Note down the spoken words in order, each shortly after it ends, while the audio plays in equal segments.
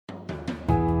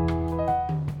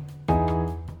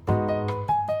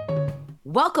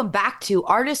Welcome back to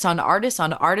Artists on Artists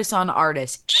on Artists on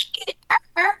Artists.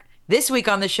 This week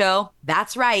on the show,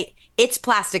 that's right, it's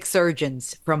plastic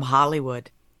surgeons from Hollywood.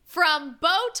 From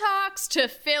Botox to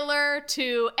filler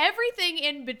to everything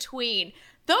in between,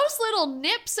 those little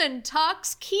nips and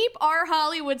tucks keep our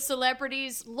Hollywood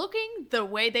celebrities looking the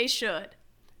way they should.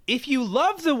 If you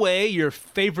love the way your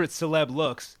favorite celeb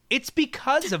looks, it's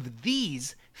because of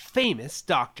these famous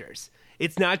doctors.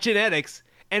 It's not genetics,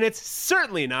 and it's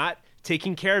certainly not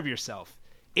taking care of yourself.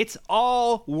 It's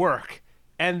all work.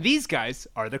 And these guys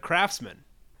are the craftsmen.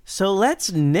 So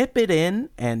let's nip it in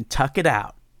and tuck it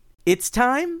out. It's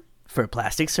time for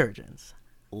Plastic Surgeons.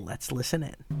 Let's listen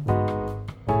in.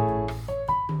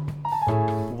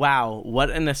 Wow,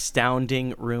 what an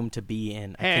astounding room to be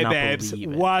in. I Hey, cannot babes.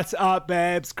 believe it. What's up,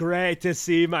 babes? Great to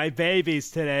see my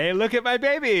babies today. Look at my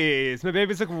babies. My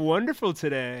babies look wonderful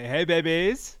today. Hey,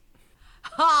 babies.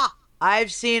 Ha!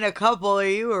 I've seen a couple of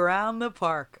you around the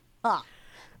park. Ha!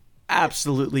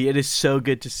 Absolutely. It is so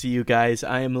good to see you guys.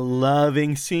 I am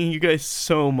loving seeing you guys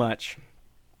so much.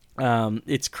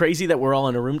 It's crazy that we're all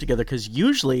in a room together because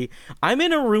usually I'm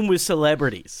in a room with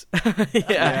celebrities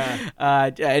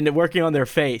and working on their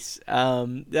face.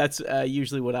 That's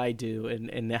usually what I do,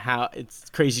 and how it's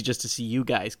crazy just to see you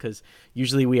guys because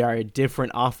usually we are at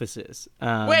different offices.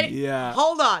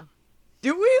 Hold on.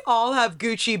 Do we all have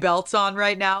Gucci belts on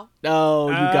right now? Oh,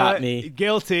 you got me.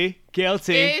 Guilty.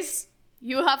 Yes,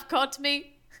 you have caught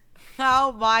me.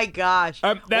 Oh my gosh.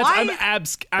 I'm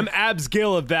abs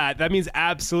gill of that. That means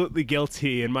absolutely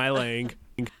guilty in my lang.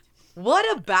 What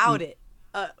about it?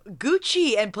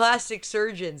 Gucci and plastic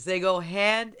surgeons, they go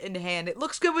hand in hand. It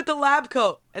looks good with the lab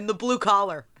coat and the blue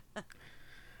collar.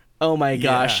 Oh my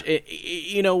gosh.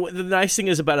 Yeah. The nice thing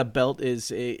is about a belt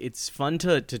is it's fun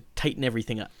to tighten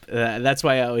everything up. That's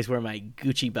why I always wear my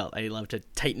Gucci belt. I love to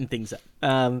tighten things up.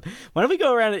 Why don't we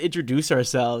go around and introduce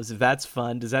ourselves if that's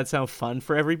fun? Does that sound fun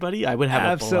for everybody? I would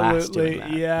have a blast doing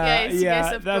that.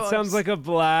 Yeah. Of That course. sounds like a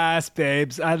blast,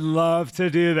 babes. I'd love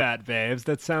to do that, babes.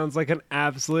 That sounds like an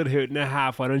absolute hoot and a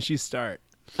half. Why don't you start?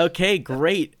 Okay,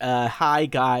 great. Hi,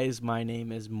 guys. My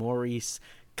name is Maurice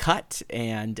Cut,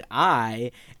 and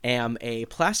I am a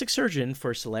plastic surgeon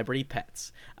for celebrity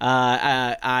pets.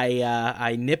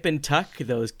 I nip and tuck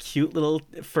those cute little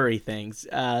furry things,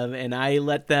 and I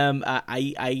let them.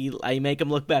 I make them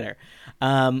look better.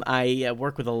 I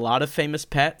work with a lot of famous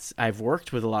pets. I've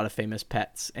worked with a lot of famous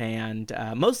pets, and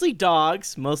mostly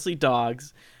dogs. And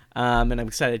I'm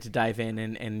excited to dive in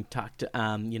and talk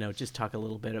to just talk a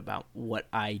little bit about what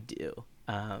I do.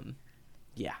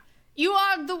 Yeah. You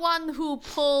are the one who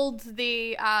pulled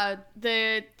the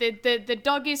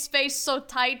doggy's face so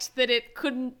tight that it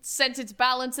couldn't sense its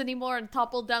balance anymore and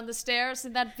toppled down the stairs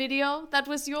in that video. That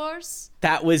was yours?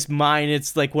 That was mine.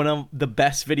 It's like one of the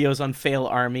best videos on Fail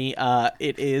Army.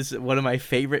 It is one of my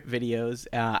favorite videos.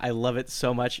 I love it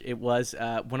so much. It was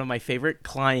one of my favorite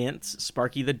clients,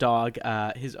 Sparky the dog.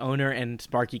 His owner and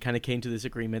Sparky kind of came to this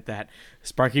agreement that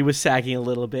Sparky was sagging a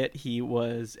little bit. He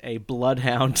was a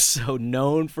bloodhound, so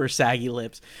known for saggy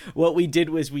lips. What we did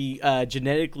was we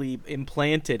genetically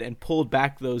implanted and pulled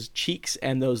back those cheeks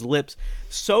and those lips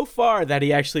so far that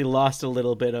he actually lost a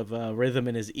little bit of rhythm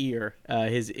in his ear,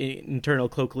 his internal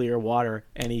cochlear water,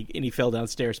 and he fell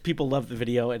downstairs. People love the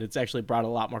video, and it's actually brought a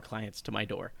lot more clients to my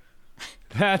door.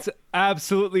 That's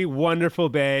absolutely wonderful,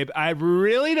 babe. I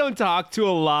really don't talk to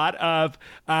a lot of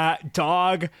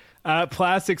dog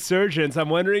plastic surgeons. I'm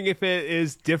wondering if it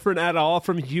is different at all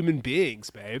from human beings,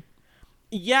 babe.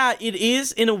 Yeah, it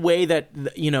is in a way that,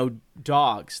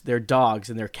 dogs, they're dogs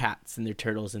and they're cats and they're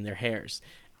turtles and they're hares.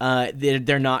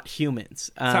 They're not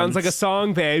humans. Sounds like a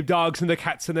song, babe. Dogs and the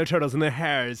cats and their turtles and their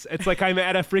hares. It's like I'm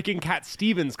at a freaking Cat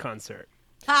Stevens concert.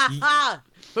 Ha ha!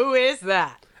 Who is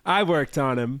that? I worked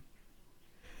on him.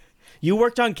 You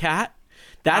worked on Cat?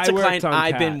 That's I a client worked on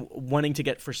I've Cat. been wanting to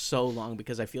get for so long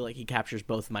because I feel like he captures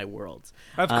both my worlds.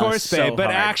 Of course, so babe. But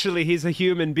hard. actually, he's a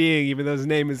human being, even though his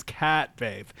name is Cat,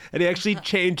 babe. And he actually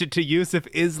changed it to Yusuf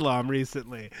Islam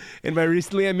recently. And by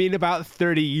recently, I mean about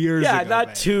 30 years ago. Yeah, not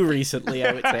babe. too recently,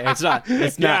 I would say. It's not.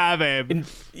 Yeah, babe.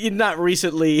 Not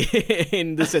recently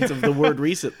in the sense of the word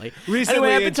recently. Recently,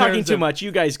 Anyway, I've in been talking terms too of- much.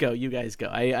 You guys go.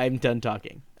 I'm done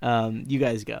talking. You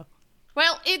guys go.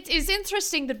 Well, it is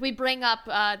interesting that we bring up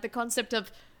the concept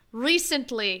of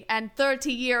recently and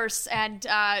 30 years and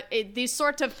this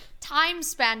sort of time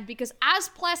span, because as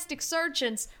plastic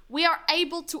surgeons, we are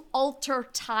able to alter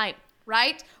time,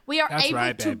 right? We are That's able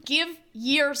right, to babe. give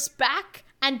years back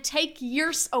and take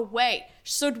years away,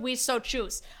 should we so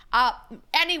choose.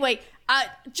 Anyway,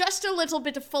 Just a little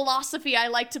bit of philosophy I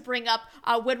like to bring up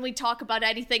when we talk about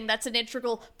anything that's an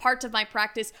integral part of my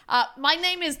practice. My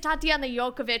name is Tatiana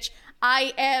Jokovic.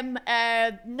 I am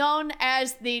known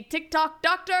as the TikTok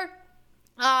doctor.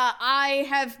 I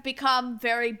have become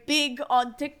very big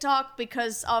on TikTok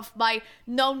because of my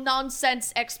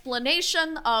no-nonsense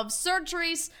explanation of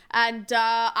surgeries, and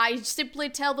I simply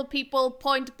tell the people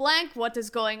point blank what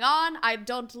is going on. I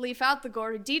don't leave out the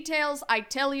gory details. I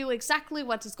tell you exactly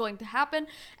what is going to happen,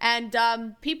 and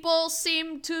people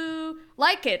seem to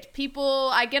like it.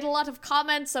 I get a lot of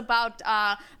comments about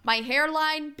my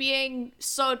hairline being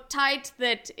so tight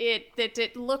that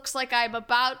it looks like I'm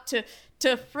about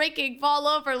to freaking fall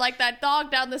over like that dog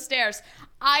down the stairs.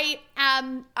 I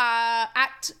am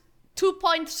at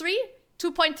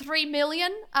 2.3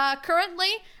 million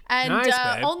currently, and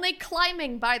Nice, only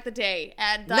climbing by the day.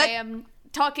 And I am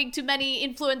talking to many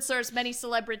influencers, many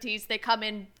celebrities. They come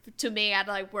in to me and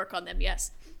I work on them, yes.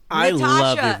 I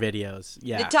love Natasha, your videos.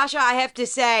 Yeah. Natasha, I have to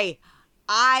say,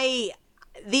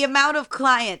 the amount of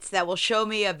clients that will show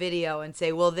me a video and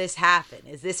say, will this happen?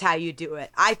 Is this how you do it?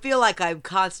 I feel like I'm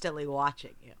constantly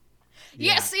watching you.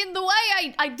 Yes, in the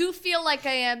way, I do feel like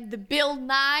I am the Bill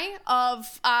Nye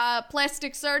of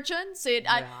plastic surgeons.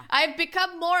 I've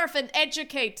become more of an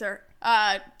educator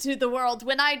to the world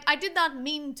when I did not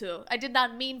mean to. I did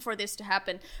not mean for this to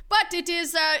happen. But it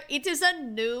is a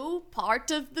new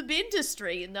part of the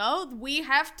industry, you know? We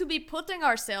have to be putting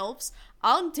ourselves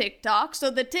on TikTok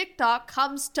so the TikTok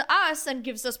comes to us and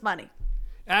gives us money.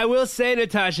 I will say,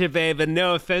 Natasha, babe, and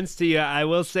no offense to you, I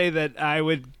will say that I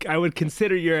would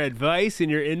consider your advice and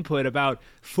your input about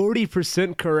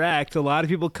 40% correct. A lot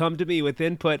of people come to me with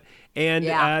input,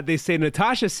 and they say,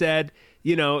 Natasha said,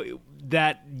 you know,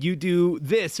 that you do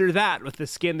this or that with the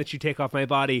skin that you take off my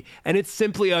body, and it's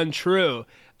simply untrue.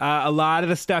 A lot of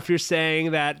the stuff you're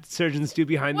saying that surgeons do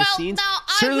behind the scenes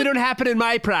certainly don't happen in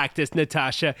my practice,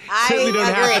 Natasha. Certainly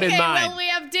don't happen in mine. Well, we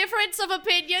have difference of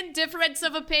opinion.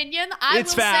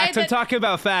 It's facts. I'm talking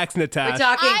about facts, Natasha. We're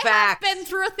talking facts. I have been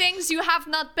through things you have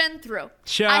not been through.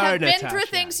 Sure, I have Natasha. been through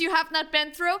things you have not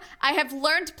been through. I have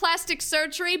learned plastic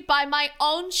surgery by my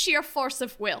own sheer force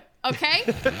of will. Okay?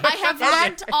 I have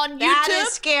learned on YouTube. That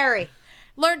is scary.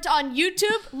 Learned on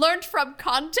YouTube, learned from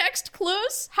context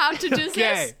clues how to do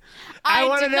this. I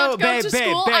wanna did not know, go to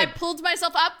school. babe. I pulled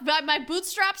myself up by my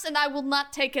bootstraps, and I will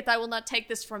not take it. I will not take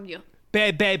this from you.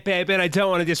 Babe, and I don't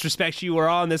want to disrespect you. We're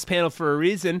all on this panel for a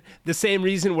reason. The same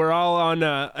reason we're all on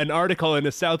an article in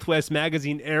a Southwest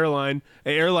magazine, airline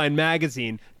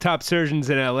magazine, top surgeons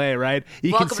in LA, right?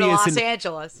 You Welcome can see to us Los in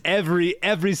Angeles.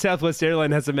 Every Southwest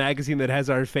airline has a magazine that has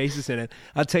our faces in it.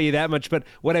 I'll tell you that much. But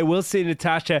what I will say,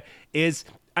 Natasha, is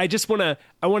I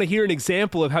want to hear an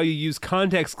example of how you use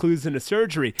context clues in a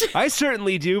surgery. I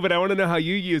certainly do, but I want to know how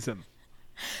you use them.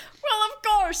 Well, of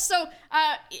course. So,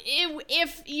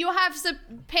 if you have the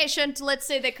patient, let's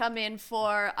say they come in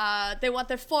for, they want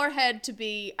their forehead to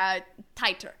be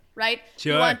tighter, right?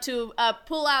 Sure. You want to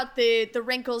pull out the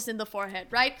wrinkles in the forehead,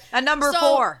 right? A number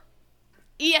 4.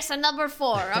 Yes, a number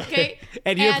 4, okay?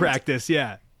 And your practice,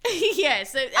 yeah.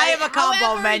 Yes. I have a combo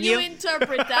however menu. you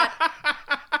interpret that.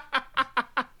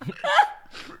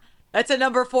 That's a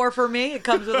number 4 for me. It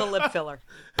comes with a lip filler.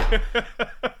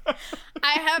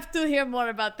 I have to hear more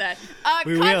about that.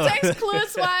 We Context will.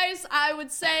 clues wise, I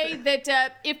would say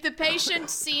that if the patient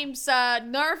seems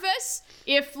nervous,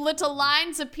 if little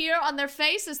lines appear on their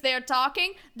face as they are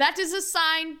talking, that is a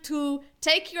sign to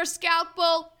take your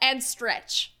scalpel and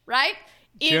stretch, right?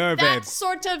 Sure, If babe.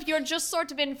 that's you're just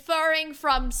sort of inferring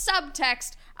from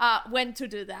subtext when to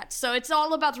do that. So it's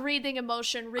all about reading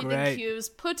emotion, reading Great. cues,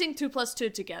 putting 2 + 2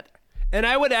 together. And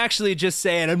I would actually just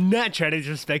say, and I'm not trying to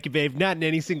disrespect you, babe, not in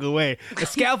any single way. A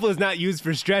scalpel is not used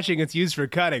for stretching, it's used for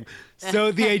cutting.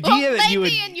 So the idea Well, that you would...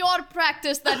 maybe in your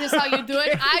practice that is how you do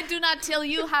it. I do not tell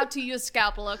you how to use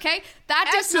scalpel, okay?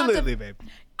 That is Absolutely, babe.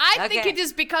 I think Okay. it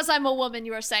is because I'm a woman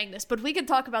you are saying this, but we can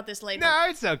talk about this later. No,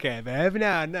 it's okay, babe.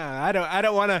 No, I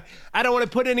don't want to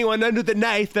put anyone under the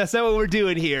knife. That's not what we're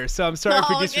doing here. So I'm sorry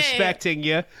for Okay. disrespecting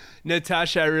you,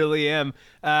 Natasha. I really am.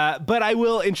 But I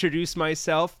will introduce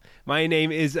myself. My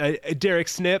name is Derek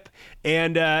Snip,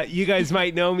 and you guys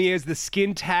might know me as the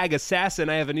Skin Tag Assassin.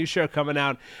 I have a new show coming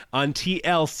out on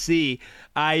TLC.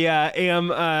 I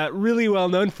am really well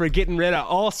known for getting rid of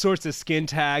all sorts of skin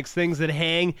tags, things that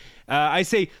hang. I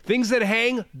say things that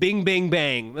hang, bing, bing,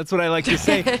 bang. That's what I like to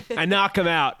say. I knock them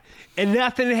out. And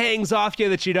nothing hangs off you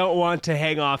that you don't want to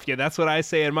hang off you. That's what I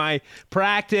say in my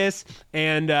practice.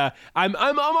 And I'm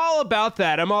all about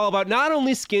that. I'm all about not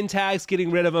only skin tags,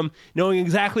 getting rid of them, knowing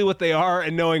exactly what they are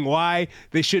and knowing why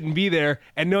they shouldn't be there,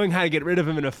 and knowing how to get rid of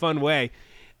them in a fun way.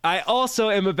 I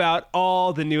also am about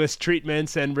all the newest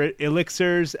treatments and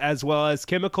elixirs, as well as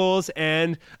chemicals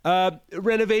and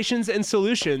renovations and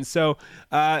solutions. So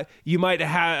you might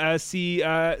see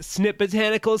Snip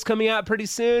Botanicals coming out pretty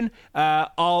soon,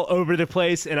 all over the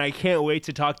place, and I can't wait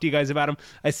to talk to you guys about them.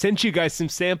 I sent you guys some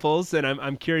samples, and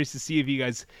I'm curious to see if you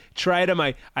guys tried them.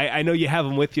 I know you have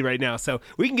them with you right now, so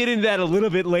we can get into that a little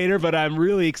bit later, but I'm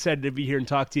really excited to be here and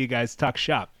talk to you guys, talk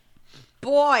shop.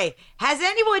 Boy, has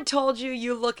anyone told you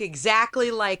you look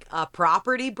exactly like a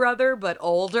Property Brother, but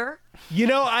older? You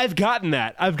know, I've gotten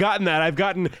that.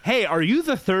 Hey, are you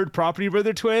the third Property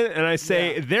Brother twin? And I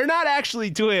say, they're not actually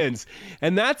twins.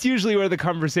 And that's usually where the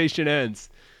conversation ends.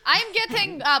 I'm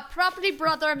getting Property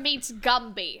Brother meets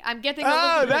Gumby. I'm getting a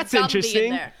little bit that's of Gumby interesting.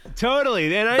 in there.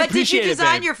 Totally. And I But did you appreciate it,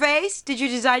 design babe. your face? Did you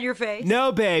design your face?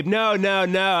 No, babe. No.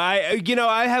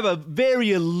 I have a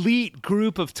very elite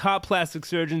group of top plastic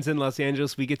surgeons in Los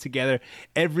Angeles. We get together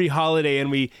every holiday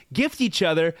and we gift each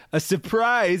other a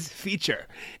surprise feature.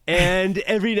 And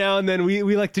every now and then we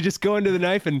like to just go under the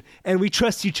knife and we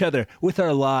trust each other with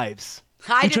our lives.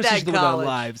 I We did trust that each in other with our college.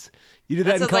 lives. You did That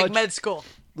that in sounds college? like med school.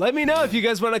 Let me know if you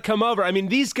guys want to come over. I mean,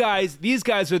 these guys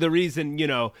are the reason,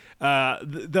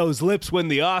 those lips win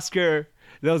the Oscar,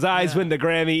 those eyes win the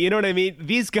Grammy. You know what I mean?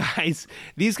 These guys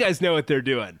know what they're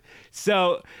doing.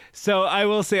 So I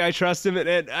will say I trust them,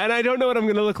 and I don't know what I'm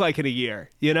going to look like in a year.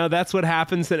 You know, that's what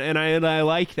happens, and I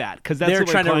like that because that's They're what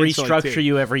my trying to clients like, restructure too.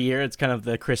 you every year. It's kind of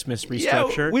the Christmas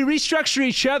restructure. Yeah, we restructure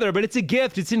each other, but it's a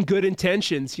gift. It's in good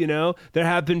intentions, you know? There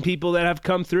have been people that have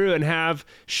come through and have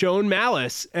shown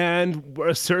malice, and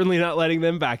we're certainly not letting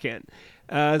them back in.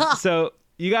 So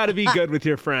you got to be good with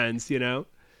your friends, you know?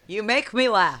 You make me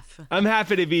laugh. I'm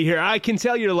happy to be here. I can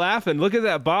tell you're laughing. Look at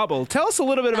that bobble. Tell us a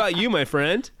little bit about you, my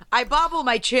friend. I bobble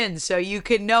my chin so you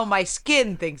can know my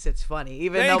skin thinks it's funny,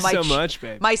 even Thanks though so much,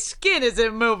 babe. my skin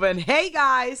isn't moving. Hey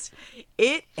guys,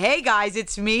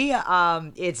 it's me.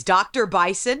 It's Dr.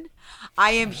 Bison.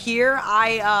 I am here.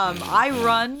 I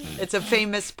run. It's a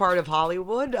famous part of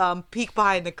Hollywood. Peek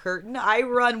behind the curtain. I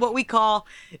run what we call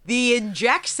the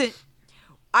injection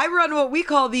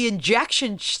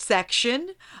section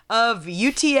of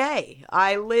UTA.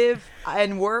 I live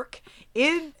and work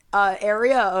in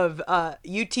area of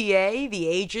UTA, the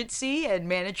agency and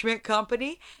management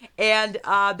company, and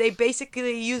they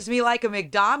basically use me like a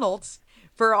McDonald's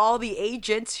for all the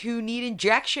agents who need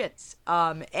injections.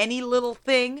 Any little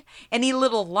thing, any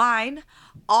little line,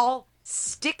 I'll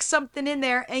stick something in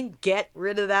there and get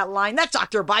rid of that line. That's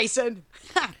Dr. Bison.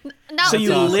 Now, So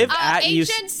you live at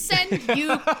agents send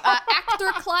you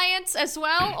actor clients as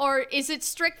well, or is it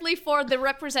strictly for the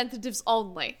representatives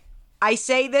only? I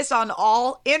say this on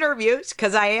all interviews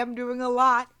because I am doing a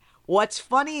lot. What's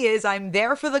funny is I'm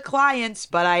there for the clients,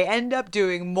 but I end up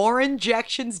doing more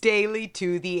injections daily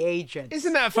to the agents.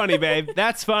 Isn't that funny, babe?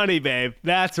 That's funny, babe.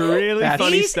 That's really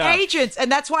funny These stuff. agents,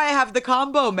 and that's why I have the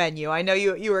combo menu. I know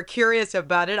you were curious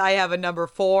about it. I have a number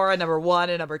 4, a number 1,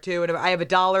 a number 2, and I have a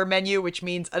 $1 menu, which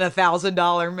means an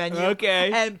 $1,000 menu.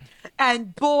 Okay.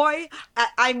 And boy,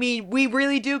 I mean, we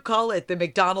really do call it the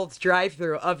McDonald's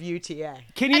drive-through of UTA.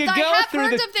 Can you And I go have through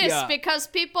heard the of this because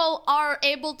people are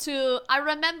able to. I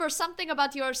remember something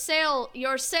about your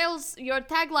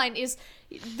tagline is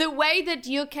the way that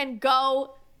you can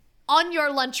go on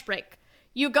your lunch break.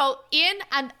 You go in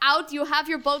and out, you have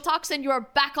your Botox, and you are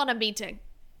back on a meeting.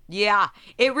 Yeah,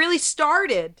 it really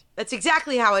started. That's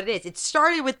exactly how it is. It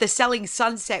started with the Selling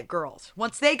Sunset girls.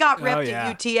 Once they got repped yeah.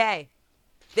 at UTA,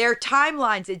 their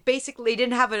timelines, it basically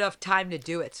didn't have enough time to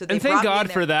do it. So they And thank brought me in God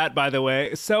there. for that, by the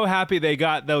way. So happy they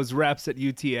got those reps at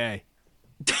UTA.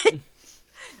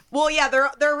 Well, yeah, they're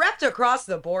repped across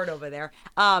the board over there.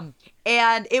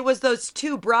 And it was those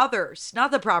two brothers,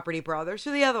 not the Property Brothers,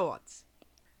 who the other ones?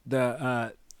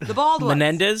 The The bald ones.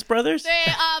 Menendez brothers?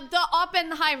 The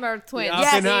Oppenheimer twins. Yeah.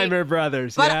 Oppenheimer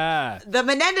brothers. But yeah. the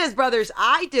Menendez brothers,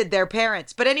 I did their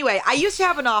parents. But anyway, I used to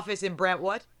have an office in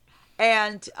Brentwood,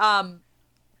 and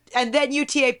then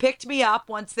UTA picked me up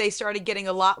once they started getting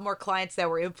a lot more clients that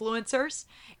were influencers,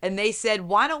 and they said,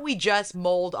 "Why don't we just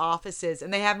mold offices?"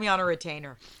 And they have me on a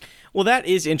retainer. Well, that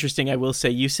is interesting. I will say,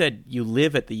 you said you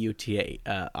live at the UTA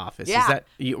office. Yeah.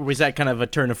 Was that kind of a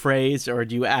turn of phrase, or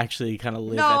do you actually kind of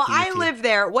live No, at the UTA? I live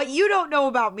there. What you don't know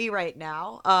about me right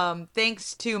now,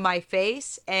 thanks to my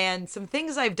face and some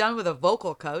things I've done with a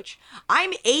vocal coach,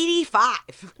 I'm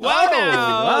 85. Whoa, I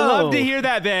Whoa. love to hear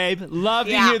that, babe. Love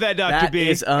to Yeah. hear that, Dr. That B.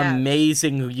 is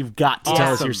amazing. You've got to tell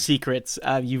us Awesome. your secrets.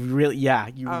 You really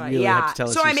have to tell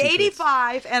us So your I'm secrets.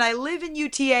 85 and I live in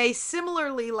UTA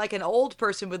similarly like an old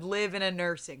person would live in a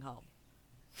nursing home.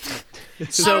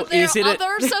 So Are there is it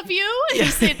others of you?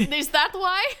 Is that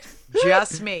why?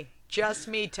 Just me. just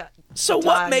me. So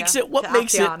what makes it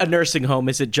a nursing home?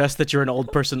 Is it just that you're an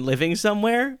old person living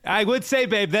somewhere? I would say,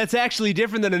 babe, that's actually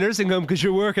different than a nursing home because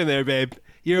you're working there, babe.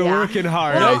 You're working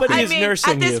hard. Well, Nobody is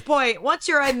nursing at this you. point, once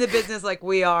you're in the business like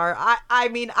we are, I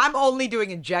mean, I'm only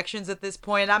doing injections at this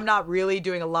point. I'm not really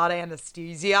doing a lot of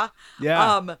anesthesia.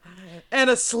 Yeah.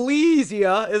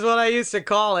 Anesthesia is what I used to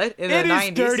call it in the 90s.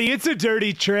 It is dirty. It's a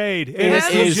dirty trade.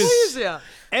 Anesthesia.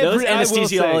 Those I will say,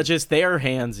 anesthesiologists, they are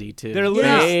handsy too. They're loose.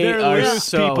 They They're are loose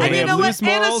so people. They And you have know loose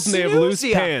what? balls and they have loose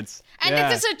Anesthesia. pants. And Yeah.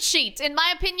 it is a cheat. In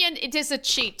my opinion, it is a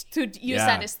cheat to use Yeah.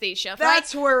 anesthesia.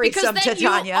 That's right? worrisome, Because then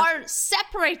Titania. you are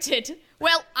separated.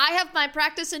 Well, I have my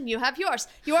practice and you have yours.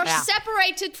 You are Yeah.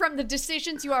 separated from the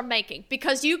decisions you are making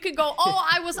because you could go, oh,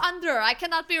 I was under. I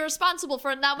cannot be responsible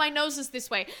for it. Now my nose is this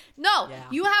way. No,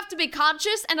 you have to be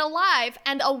conscious and alive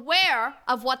and aware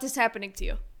of what is happening to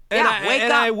you. Wake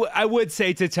up. I would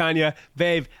say to Tanya,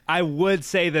 babe, I would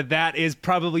say that is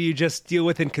probably you just deal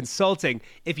with in consulting.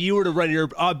 If you were to run your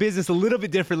business a little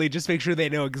bit differently, just make sure they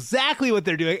know exactly what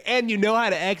they're doing and you know how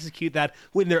to execute that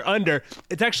when they're under.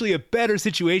 It's actually a better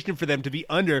situation for them to be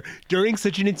under during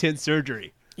such an intense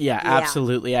surgery. Yeah,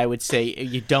 absolutely. I would say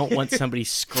you don't want somebody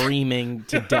screaming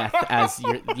to death as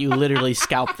you literally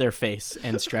scalp their face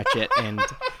and stretch it. And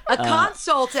A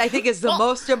consult, I think, is the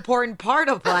most important part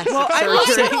of plastic I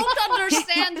surgery. don't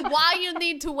understand why you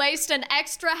need to waste an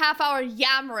extra half hour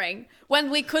yammering when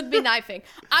we could be knifing.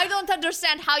 I don't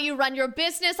understand how you run your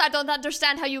business. I don't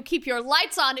understand how you keep your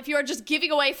lights on if you're just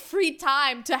giving away free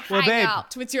time to hang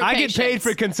out with your patients. I get paid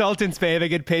for consultants, babe. I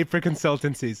get paid for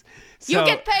consultancies. You So-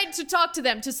 get paid to talk to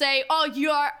them, to say, oh,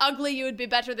 you are ugly, you would be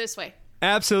better this way.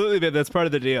 Absolutely, babe. That's part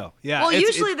of the deal. Yeah. Well,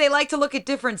 usually they like to look at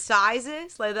different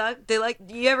sizes. Do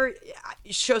you ever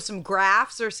show some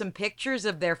graphs or some pictures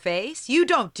of their face? You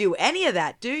don't do any of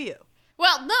that, do you?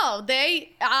 Well, no,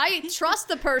 I trust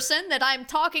the person that I'm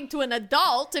talking to an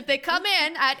adult. If they come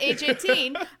in at age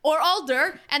 18 or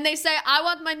older and they say, I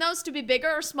want my nose to be bigger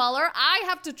or smaller, I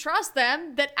have to trust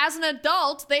them that as an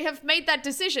adult, they have made that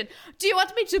decision. Do you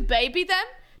want me to baby them?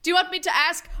 Do you want me to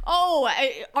ask,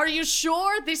 are you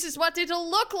sure this is what it'll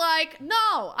look like?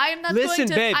 No, I am not going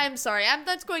to. Babe. I'm sorry, I'm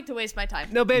not going to waste my time.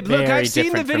 No, babe, look, Very I've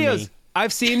seen the different from videos. me.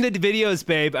 I've seen the videos,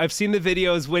 babe. I've seen the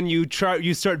videos when you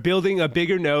start building a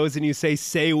bigger nose and you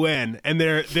say when, and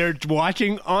they're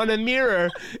watching on a mirror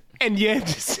and you have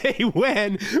to say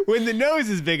when the nose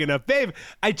is big enough. Babe,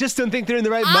 I just don't think they're in the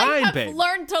right mind, babe. I have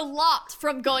learned a lot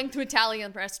from going to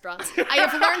Italian restaurants. I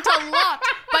have learned a lot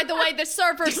by the way the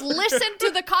servers listen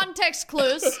to the context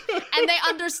clues and they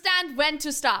understand when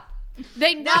to stop.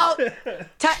 They know.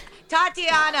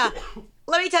 Tatiana,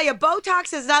 let me tell you,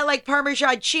 Botox is not like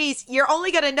Parmesan cheese. You're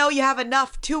only going to know you have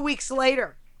enough 2 weeks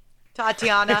later,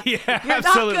 Tatiana. Yeah, You're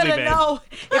absolutely, not going to babe. know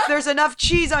if there's enough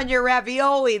cheese on your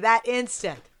ravioli that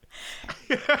instant.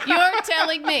 You're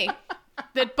telling me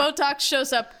that Botox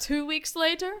shows up 2 weeks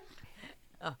later?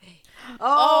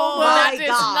 Oh, my that is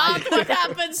God. not what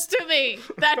happens to me.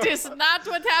 That is not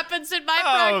what happens in my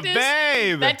Oh, practice.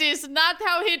 babe. That is not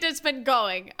how it has been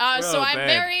going. So I'm babe.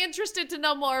 very interested to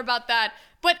know more about that.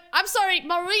 But I'm sorry,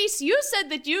 Maurice, you said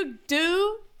that you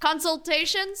do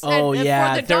consultations oh for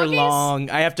yeah, the they're doggies? long.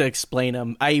 I have to explain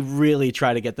them. I really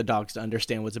try to get the dogs to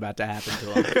understand what's about to happen to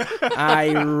them. I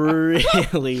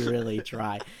really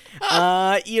try.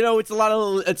 It's a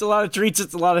lot of treats.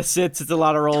 It's a lot of sits. It's a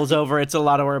lot of rolls over. It's a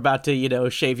lot of we're about to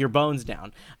shave your bones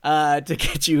down to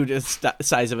get you to the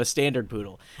size of a standard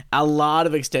poodle. A lot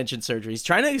of extension surgeries.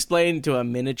 Trying to explain to a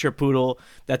miniature poodle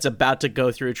that's about to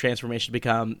go through a transformation to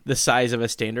become the size of a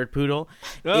standard poodle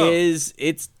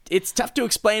it's tough to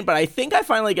explain, but I think I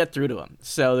finally get through to them.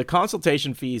 So the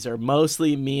consultation fees are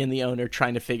mostly me and the owner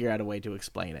trying to figure out a way to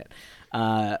explain it.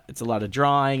 It's a lot of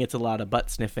drawing. It's a lot of butt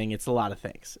sniffing. It's a lot of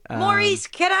things. Maurice,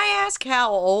 can I ask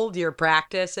how old your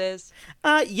practice is?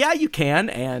 Yeah, you can,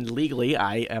 and legally,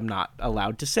 I am not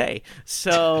allowed to say.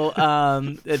 So,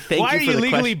 thank Why you are for you the legally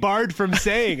question. barred from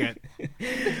saying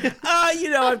it?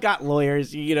 I've got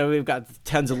lawyers. We've got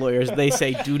tons of lawyers. They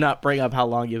say do not bring up how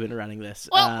long you've been running this.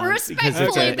 Well, because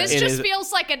respectfully, this it just is-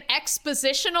 feels like an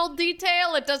expositional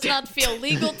detail. It does not feel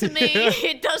legal to me.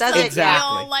 It does Does not it?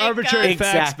 Exactly. feel like Arbitrary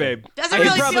facts, Exactly. babe. Doesn't I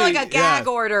really could feel like a gag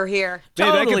yeah. order here. Babe,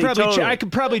 Totally, totally. I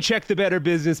could probably check the Better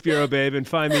Business Bureau, babe, and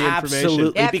find the information.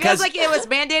 Absolutely. Yeah, it because- feels like it was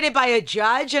mandated by a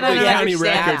judge, and I don't county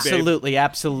understand. record, babe.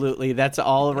 Absolutely. That's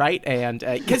all right, and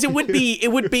because it would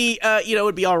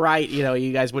be all right.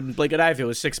 You guys wouldn't blink an eye if it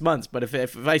was 6 months, but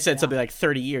if I said something like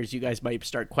 30 years, you guys might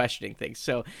start questioning things.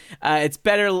 So it's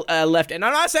better left. And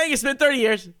I'm not saying it's been 30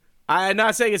 years. I'm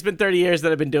not saying it's been 30 years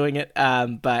that I've been doing it,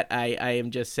 but I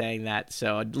am just saying that.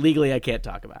 So legally, I can't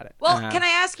talk about it. Well, can I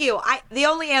ask you? The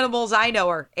only animals I know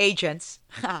are agents.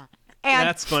 And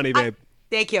That's funny, babe.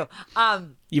 Thank you.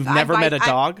 You've never met a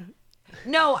dog?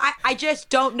 No, I just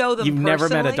don't know them. You've personally. never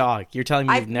met a dog. You're telling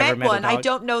me you've never met one. a dog? I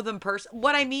don't know them personally.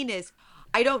 What I mean is,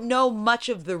 I don't know much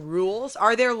of the rules.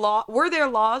 Were there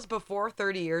laws before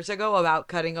 30 years ago about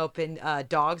cutting open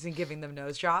dogs and giving them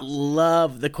nose jobs?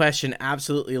 Love the question.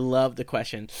 Absolutely love the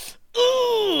question.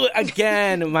 Ooh,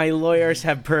 again, my lawyers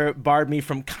have barred me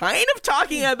from kind of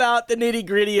talking about the nitty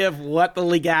gritty of what the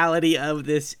legality of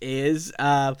this is,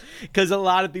 because a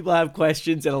lot of people have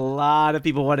questions and a lot of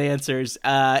people want answers,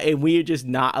 and we are just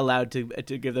not allowed to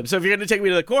give them. So if you're going to take me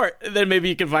to the court, then maybe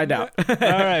you can find out. All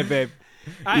right, babe.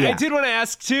 I did want to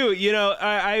ask too. You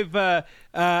know,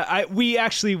 we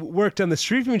actually worked on the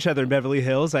street from each other in Beverly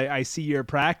Hills. I see your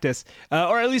practice,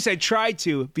 or at least I tried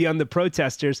to be on the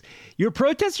protesters. Your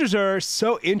protesters are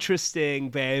so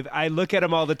interesting, babe. I look at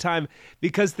them all the time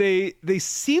because they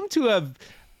seem to have.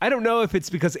 I don't know if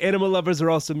it's because animal lovers are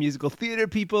also musical theater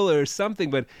people or something,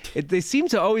 but they seem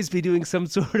to always be doing some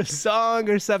sort of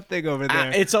song or something over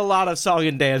there. It's a lot of song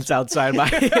and dance outside my.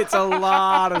 It's a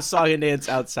lot of song and dance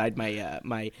outside my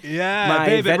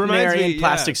babe, veterinarian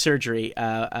plastic surgery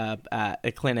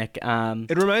clinic.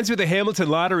 It reminds me of the Hamilton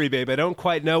lottery, babe. I don't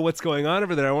quite know what's going on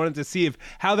over there. I wanted to see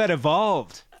how that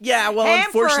evolved. Yeah, well, ham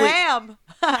unfortunately,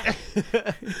 for ham.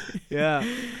 Yeah.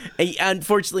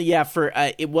 Unfortunately,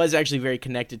 it was actually very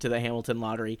connected to the Hamilton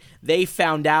lottery. They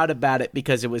found out about it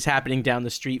because it was happening down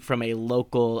the street from a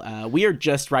local. We are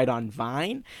just right on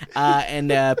Vine,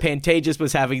 and Pantages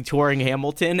was having touring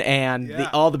Hamilton, and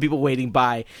all the people waiting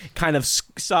by kind of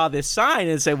saw this sign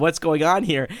and said, "What's going on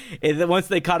here?" And then once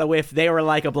they caught a whiff, they were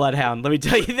like a bloodhound. Let me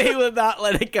tell you, they would not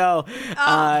let it go.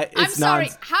 I'm sorry.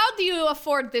 How do you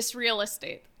afford this real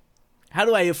estate? How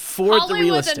do I afford Hollywood the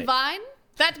real estate? and Vine?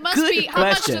 That must Good be. How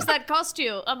question. much does that cost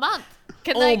you a month?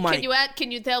 Can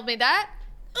you tell me that?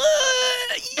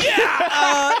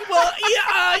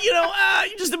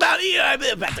 Just about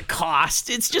the cost.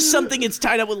 It's just something it's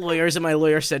tied up with lawyers, and my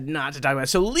lawyer said not to talk about it.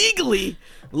 So legally,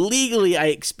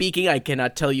 I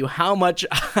cannot tell you how much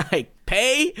I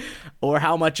pay or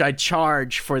how much I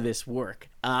charge for this work.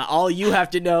 All you have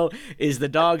to know is the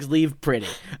dogs leave pretty.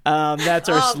 That's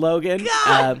our slogan.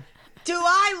 God, do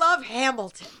I love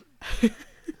Hamilton?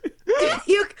 Have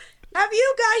you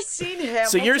guys seen Hamilton?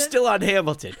 So you're still on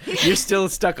Hamilton. You're still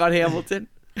stuck on Hamilton?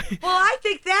 Well, I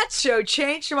think that show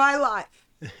changed my life.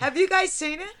 Have you guys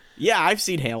seen it? Yeah, I've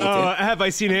seen Hamilton. Oh, have I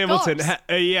seen Hamilton?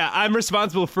 Yeah, I'm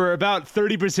responsible for about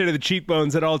 30% of the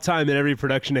cheekbones at all time in every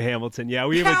production of Hamilton. Yeah,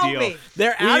 we have Tell a deal. me.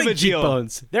 They're adding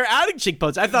cheekbones. They're adding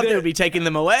cheekbones. I thought they would be taking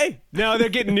them away. No, they're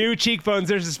getting new cheekbones.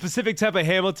 There's a specific type of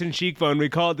Hamilton cheekbone. We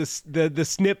call it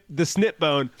the snip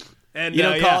bone. And you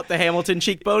don't call it the Hamilton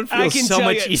cheekbone? Feels so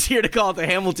much easier to call it the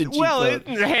Hamilton cheekbone.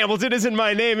 Well, Hamilton isn't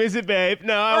my name, is it, babe?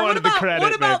 No, I wanted the credit.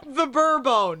 What about the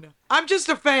Burbone? I'm just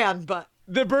a fan, but...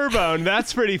 The Burbone,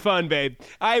 that's pretty fun, babe.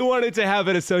 I wanted to have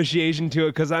an association to it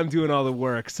because I'm doing all the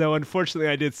work. So unfortunately,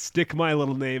 I did stick my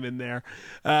little name in there.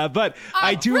 But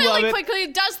I do love it. Really quickly,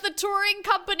 does the touring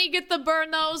company get the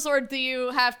Burnos, or do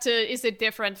you have to? Is it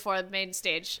different for the main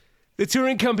stage? The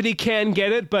touring company can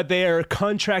get it, but their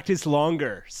contract is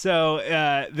longer, so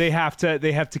they have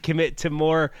to commit to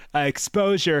more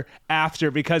exposure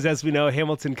after, because as we know,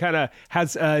 Hamilton kind of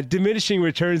has diminishing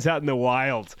returns out in the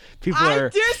wild. I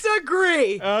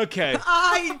disagree. Okay.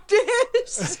 I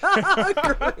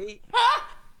disagree.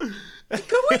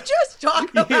 Can we just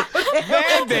talk about it?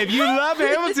 Man, babe, you love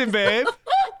Hamilton, babe.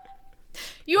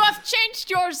 You have changed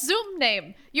your Zoom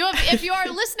name. If you are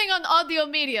listening on audio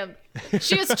medium,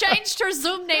 she has changed her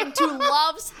Zoom name to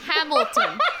Loves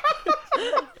Hamilton.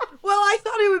 Well, I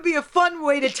thought it would be a fun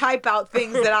way to type out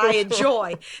things that I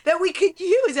enjoy that we could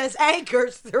use as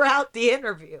anchors throughout the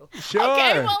interview. Sure.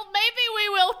 Okay, well, maybe we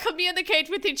will communicate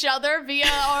with each other via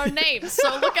our names, so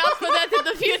look out for that in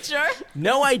the future.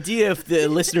 No idea if the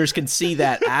listeners can see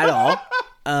that at all,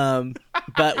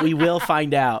 but we will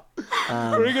find out.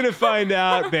 We're going to find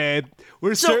out, babe.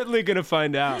 We're certainly going to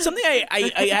find out. Something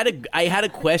I had a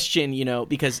question,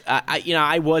 because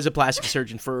I was a plastic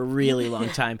surgeon for a really long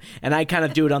time, and I kind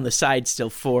of do it on the side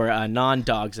still for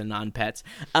non-dogs and non-pets.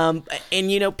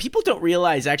 And people don't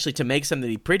realize actually to make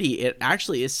something pretty, it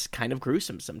actually is kind of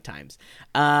gruesome sometimes.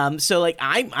 So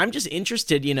I'm just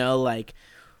interested,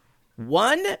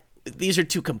 one. These are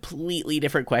two completely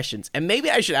different questions, and maybe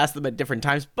I should ask them at different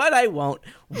times, but I won't.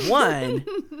 One,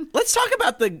 let's talk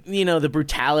about the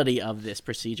brutality of this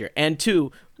procedure. And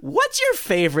two, what's your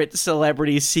favorite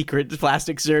celebrity secret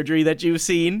plastic surgery that you've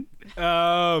seen?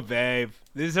 Oh, babe.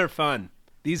 These are fun.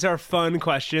 These are fun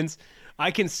questions.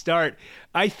 I can start.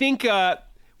 I think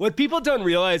what people don't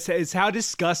realize is how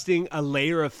disgusting a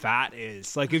layer of fat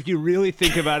is. Like, if you really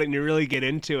think about it and you really get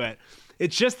into it,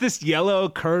 it's just this yellow,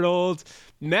 curdled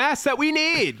mess that we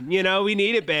need. You know, we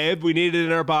need it, babe. We need it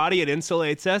in our body. It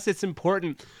insulates us. It's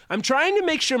important. I'm trying to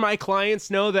make sure my clients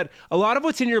know that a lot of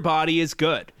what's in your body is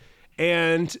good.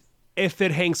 And if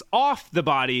it hangs off the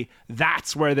body,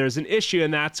 that's where there's an issue.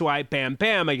 And that's why, bam,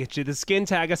 bam, I get you. The skin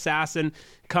tag assassin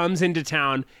comes into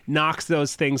town, knocks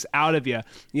those things out of you,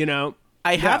 you know?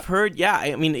 I have heard,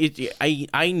 I mean,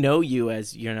 I know you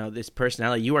as, you know, this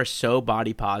personality. You are so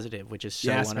body positive, which is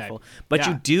so wonderful. Babe. But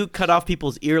you do cut off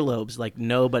people's earlobes like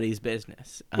nobody's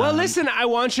business. Well, listen, I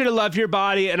want you to love your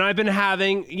body. And I've been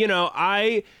having, you know,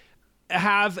 I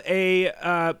have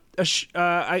I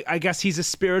guess he's a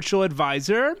spiritual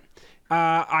advisor.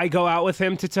 I go out with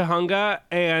him to Tahunga,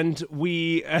 and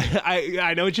we.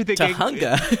 I know what you're thinking.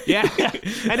 Tahunga? Yeah,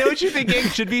 I know what you're thinking.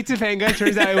 Should be Topanga.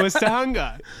 Turns out it was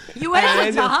Tahunga. You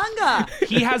went to Tahunga.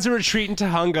 He has a retreat in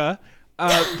Tahunga,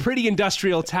 a pretty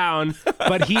industrial town,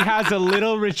 but he has a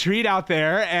little retreat out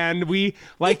there, and we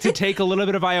like to take a little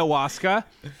bit of ayahuasca.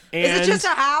 And Is it just a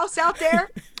house out there?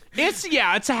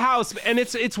 it's a house, and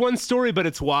it's one story, but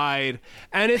it's wide,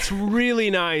 and it's really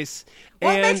nice.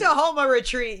 What And- makes a home a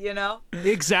retreat, you know?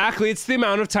 Exactly. It's the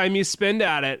amount of time you spend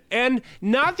at it. And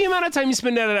not the amount of time you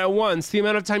spend at it at once, the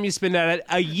amount of time you spend at it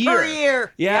a year. Per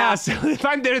year. Yeah. So if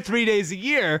I'm there 3 days a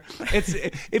year,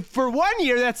 if for 1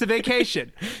 year, that's a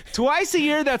vacation. Twice a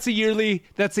year, that's a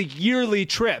yearly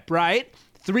trip, right?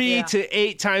 3 to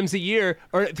 8 times a year,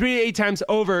 or 3 to 8 times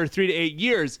over 3 to 8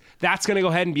 years, that's going to go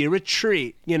ahead and be a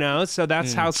retreat, you know? So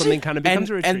that's how something kind of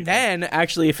becomes a retreat. And then,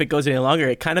 actually, if it goes any longer,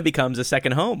 it kind of becomes a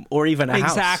second home or even a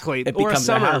house. Exactly. It Or a becomes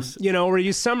summer, a house. you know, where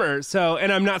you summer. So,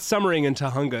 and I'm not summering in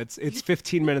Tahunga. It's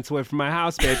 15 minutes away from my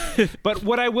house, babe. But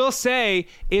what I will say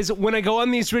is when I go on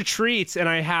these retreats and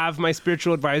I have my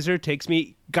spiritual advisor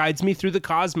guides me through the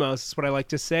cosmos, is what I like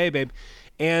to say, babe.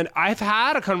 And I've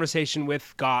had a conversation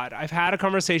with God. I've had a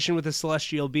conversation with a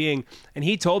celestial being, and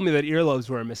he told me that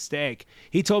earlobes were a mistake.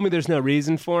 He told me there's no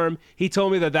reason for him. He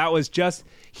told me that was just,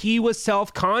 he was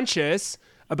self-conscious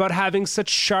about having such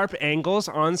sharp angles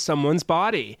on someone's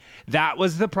body. That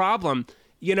was the problem.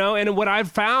 You know, and what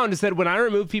I've found is that when I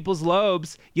remove people's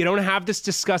lobes, you don't have this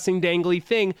disgusting dangly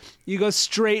thing. You go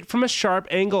straight from a sharp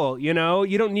angle, you know?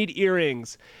 You don't need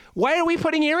earrings. Why are we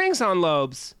putting earrings on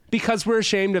lobes? Because we're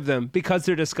ashamed of them, because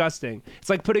they're disgusting. It's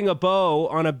like putting a bow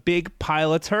on a big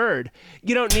pile of turd.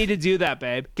 You don't need to do that,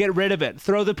 babe. Get rid of it.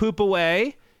 Throw the poop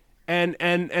away and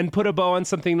put a bow on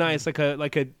something nice, like a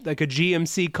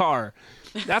GMC car.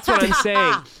 That's what I'm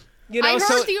saying. You know, I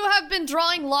heard you have been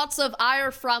drawing lots of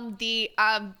ire from the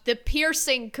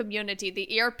piercing community,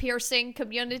 the ear piercing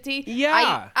community.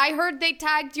 Yeah. I heard they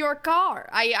tagged your car.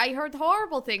 I heard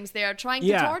horrible things. They are trying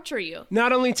to torture you.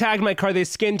 Not only tagged my car, they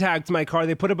skin tagged my car.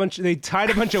 They tied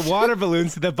a bunch of water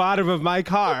balloons to the bottom of my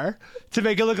car to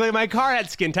make it look like my car had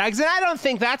skin tags. And I don't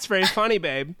think that's very funny,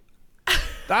 babe.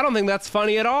 I don't think that's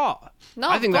funny at all. No,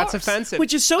 I think of that's course. offensive.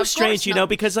 Which is so strange, you know,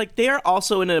 because like they are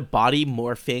also in a body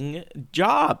morphing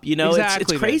job. You know,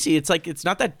 Exactly, it's crazy. It's like it's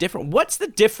not that different. What's the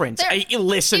difference,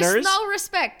 listeners? There's no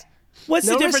respect. What's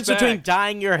No the difference respect. between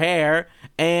dyeing your hair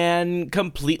and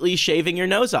completely shaving your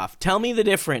nose off? Tell me the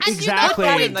difference. And Exactly. you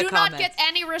know what we In the do not comments. get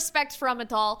any respect from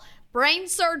at all? Brain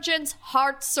surgeons,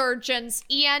 heart surgeons,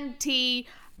 ENT,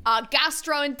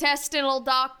 gastrointestinal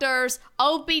doctors,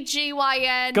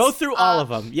 OBGYNs. Go through all of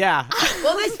them. Yeah.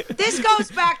 Well, this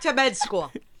goes back to med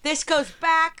school. This goes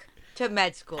back to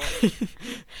med school.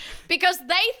 Because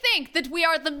they think that we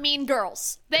are the mean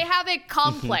girls. They have a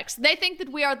complex. They think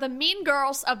that we are the mean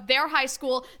girls of their high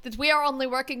school, that we are only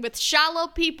working with shallow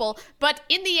people. But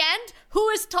in the end, who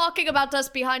is talking about us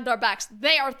behind our backs?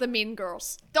 They are the mean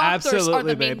girls. Doctors are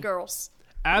Absolutely, the mean babe. girls.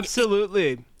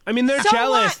 Absolutely. I mean, they're So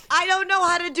jealous. what? I don't know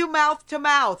how to do mouth to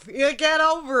mouth. You get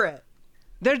over it.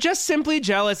 They're just simply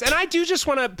jealous. And I do just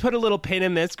want to put a little pin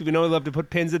in this, because we know we love to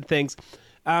put pins in things.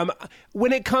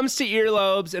 When it comes to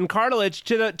earlobes and cartilage,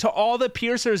 to all the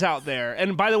piercers out there,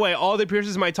 and by the way, all the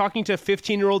piercers, am I talking to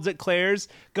 15-year-olds at Claire's?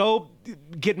 Go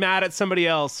get mad at somebody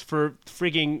else for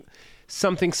freaking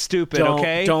something stupid,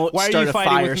 okay? Don't Why start are you a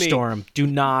fighting with me? firestorm. Do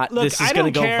not. Look, This is I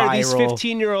going don't to go care, these viral.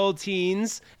 15-year-old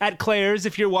teens at Claire's,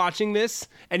 if you're watching this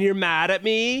and you're mad at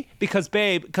me because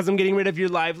I'm getting rid of your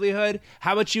livelihood,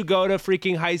 how about you go to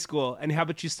freaking high school and how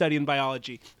about you study in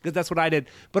biology? Because that's what I did.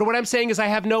 But what I'm saying is I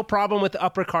have no problem with the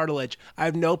upper cartilage. I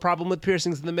have no problem with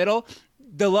piercings in the middle.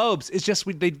 The lobes, it's just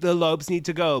the lobes need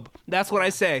to go. That's what I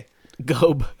say.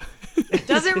 Gobe.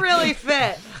 Doesn't really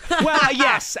fit. Well,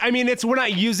 yes. I mean,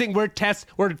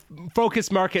 we're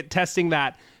focus market testing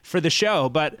that for the show,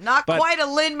 but Not but, quite a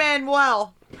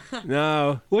Lin-Manuel.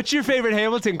 No. What's your favorite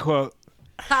Hamilton quote?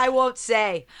 I won't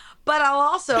say. But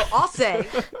I'll say,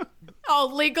 Oh,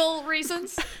 legal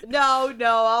reasons? no,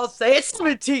 I'll say it's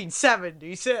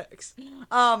 1776.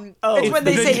 Oh, it's when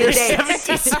they say the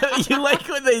dates. You like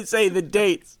when they say the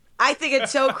dates. I think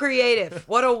it's so creative.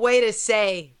 What a way to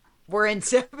say we're in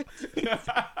 17.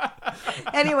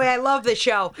 Anyway, I love the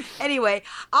show. Anyway,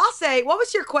 I'll say, what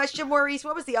was your question, Maurice?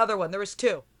 What was the other one? There was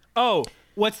two. Oh,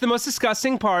 what's the most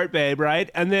disgusting part, babe? Right,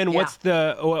 and then what's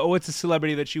the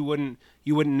celebrity that you wouldn't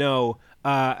know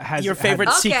has Your favorite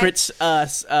Okay. secrets,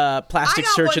 plastic I got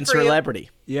surgeon one for you. celebrity.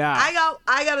 Yeah.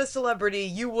 I got a celebrity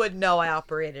you wouldn't know I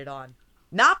operated on.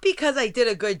 Not because I did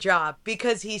a good job,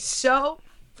 because he's so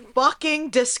fucking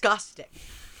disgusting.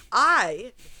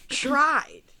 I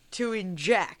tried to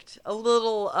inject a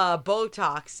little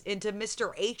Botox into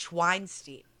Mr. H.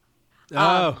 Weinstein.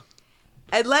 Oh.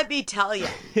 And let me tell you,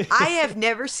 I have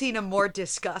never seen a more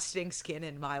disgusting skin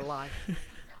in my life.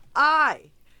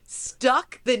 I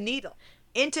stuck the needle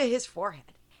into his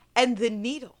forehead, and the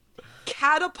needle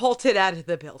catapulted out of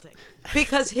the building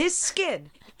because his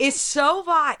skin is so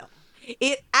vile.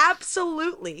 It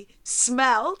absolutely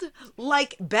smelled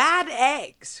like bad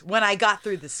eggs when I got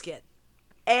through the skin.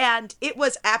 And it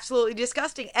was absolutely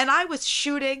disgusting. And I was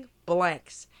shooting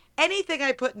blanks. Anything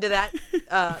I put into that,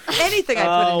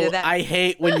 I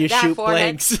hate when you That shoot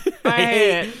forehead. blanks. I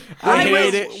hate it. I hate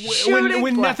was it. shooting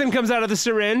When blanks. nothing comes out of the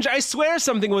syringe, I swear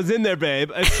something was in there, babe.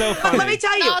 It's so funny. Let me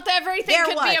tell you. Not everything there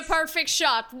can be a was. perfect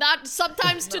shot. Not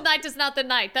sometimes tonight is not the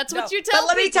night. That's what No, you tell but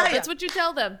let me people. tell you. That's what you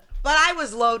tell them. But I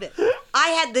was loaded. I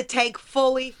had the tank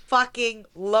fully fucking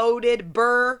loaded.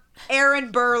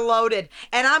 Aaron Burr loaded.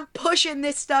 And I'm pushing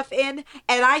this stuff in,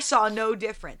 and I saw no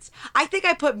difference. I think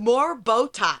I put more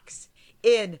Botox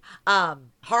in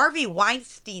Harvey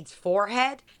Weinstein's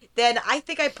forehead than I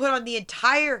think I put on the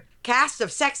entire cast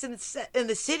of Sex in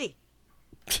the City.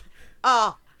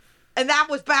 And that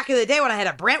was back in the day when I had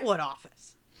a Brentwood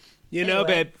office. You know,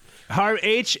 Anyway. babe,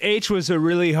 H was a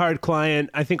really hard client.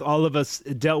 I think all of us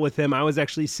dealt with him. I was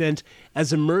actually sent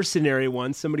as a mercenary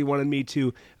once. Somebody wanted me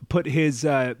to put his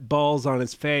balls on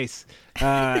his face.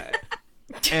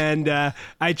 And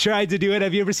I tried to do it.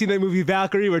 Have you ever seen that movie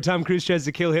Valkyrie where Tom Cruise tries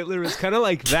to kill Hitler? It was kind of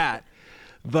like that.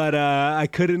 But I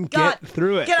couldn't God, get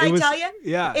through it. Can It I was- tell you?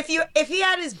 Yeah. If he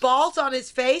had his balls on his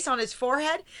face, on his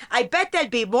forehead, I bet that'd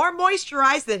be more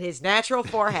moisturized than his natural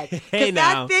forehead. Because Hey,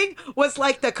 now. that thing was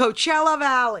like the Coachella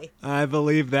Valley. I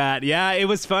believe that. Yeah, it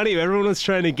was funny. Everyone was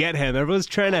trying to get him. Everyone was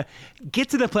trying to get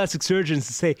to the plastic surgeons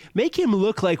to say, make him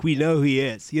look like we know who he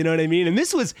is. You know what I mean? And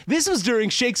this was during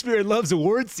Shakespeare in Love's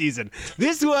awards season.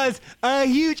 This was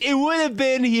it would have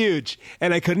been huge.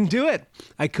 And I couldn't do it.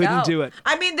 I couldn't No. do it.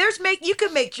 I mean, you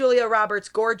could make Julia Roberts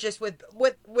gorgeous with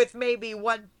maybe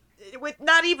one, with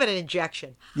not even an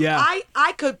injection. Yeah.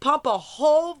 I could pump a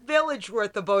whole village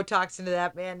worth of Botox into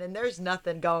that man, and there's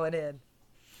nothing going in.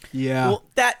 Yeah. Well,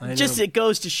 that I just know. it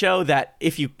goes to show that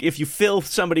if you fill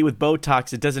somebody with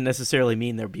Botox, it doesn't necessarily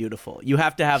mean they're beautiful. You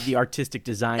have to have the artistic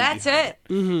design. That's behind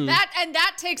it.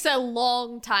 That takes a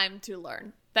long time to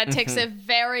learn. That takes a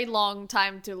very long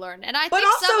time to learn. And I But think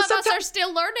also some of us sometimes- are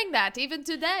still learning that even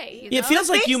today. You It know? feels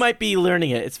like you Makes- might be learning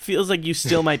it. It feels like you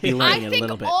still might be I learning it a think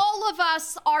little bit. all of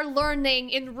us are learning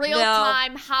in real No.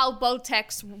 time how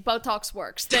Botox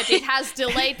works. That it has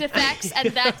delayed effects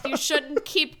and that you shouldn't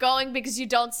keep going because you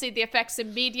don't see the effects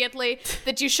immediately.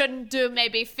 That you shouldn't do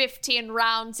maybe 15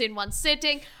 rounds in one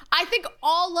sitting. I think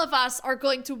all of us are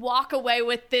going to walk away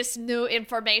with this new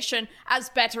information as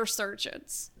better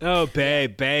surgeons. Oh,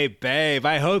 babe.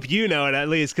 I hope you know it at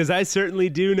least, because I certainly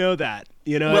do know that.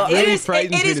 You know, Well, it It really is,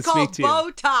 frightens it me is to called speak to you.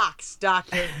 Botox,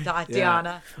 Dr.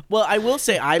 Tatiana. Well, I will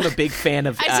say I'm a big fan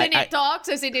of. As in it talks,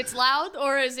 as in it's loud,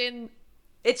 or as in...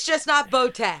 It's just not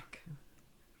Botec.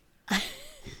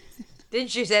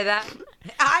 Didn't you say that?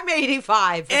 I'm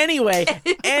 85. Anyway,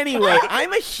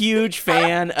 I'm a huge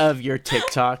fan of your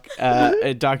TikTok,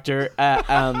 Doctor.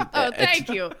 Oh, thank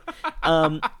you.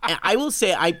 I will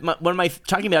say,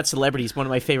 talking about celebrities, one of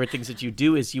my favorite things that you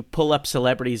do is you pull up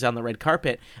celebrities on the red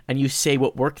carpet and you say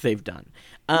what work they've done.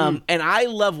 And I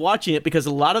love watching it because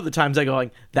a lot of the times I go,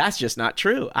 like, that's just not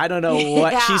true. I don't know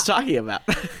what Yeah. she's talking about.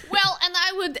 Well, and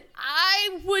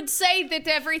I would say that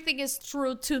everything is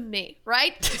true to me,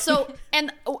 right? So,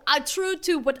 and true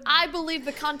to what I believe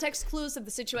the context clues of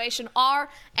the situation are.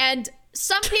 And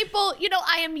some people,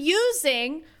 I am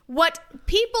using what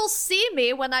people see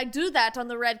me when I do that on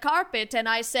the red carpet and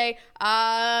I say,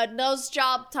 nose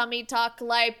job, tummy tuck,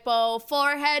 lipo,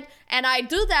 forehead, and I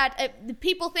do that,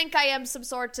 people think I am some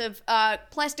sort of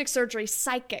plastic surgery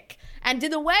psychic. And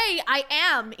in a way, I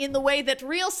am, in the way that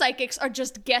real psychics are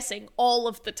just guessing all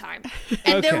of the time.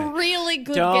 And they're really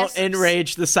good guessers. Don't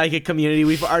enrage the psychic community.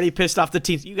 We've already pissed off the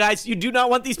teens. You guys, you do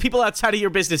not want these people outside of your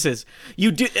businesses.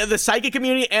 You do. The psychic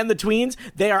community and the tweens,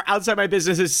 they are outside my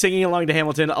businesses singing along to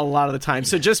Hamilton a lot of the time.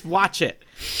 So just watch it.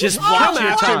 Just watch your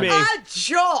after tongue. me. A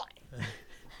joy.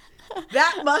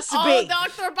 That must Oh, be.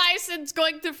 Dr. Bison's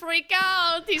going to freak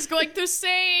out. He's going to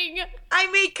sing. I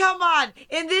mean, come on.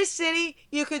 In this city,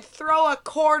 you could throw a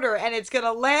quarter and it's going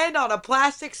to land on a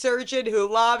plastic surgeon who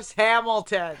loves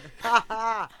Hamilton.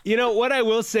 You know what I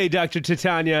will say, Dr.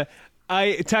 Tatiana,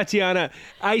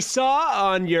 I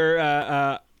saw on your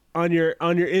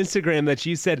Instagram that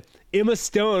you said Emma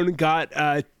Stone got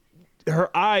her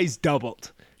eyes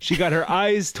doubled. She got her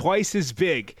eyes twice as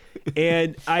big.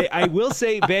 And I will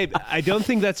say, babe, I don't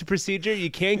think that's a procedure. You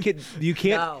can't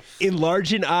No.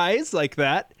 enlarge an eyes like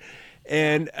that.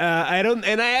 And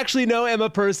I actually know Emma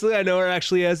personally. I know her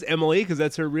actually as Emily because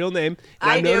that's her real name.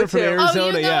 And I I've known do her from too. Arizona. Oh,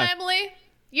 you know yeah. Emily?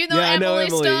 You know Yeah, I know Emily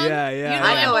Emily. Stone? Yeah. You know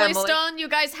I know Emily Emily. Stone? You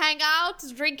guys hang out,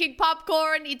 drinking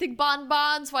popcorn, eating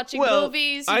bonbons, watching Well,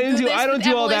 movies. I You don't with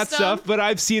do all Emily that Stone? stuff, but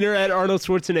I've seen her at Arnold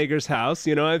Schwarzenegger's house.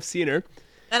 You know, I've seen her.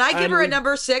 And I give And her a we-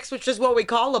 number 6, which is what we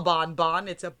call a bonbon.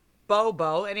 It's a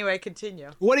bobo. Anyway, continue.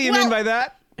 What do you mean by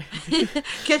that?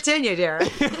 Continue, Derek.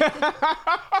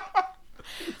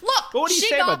 Look, what do you she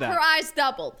say got about that? her eyes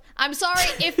doubled. I'm sorry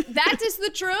if that is the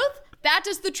truth. That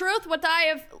is the truth.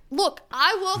 Look,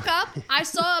 I woke up, I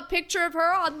saw a picture of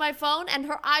her on my phone, and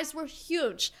her eyes were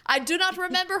huge. I do not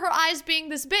remember her eyes being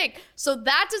this big. So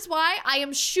that is why I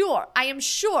am sure,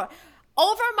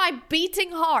 over my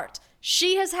beating heart,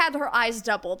 she has had her eyes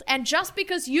doubled. And just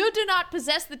because you do not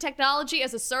possess the technology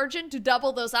as a surgeon to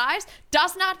double those eyes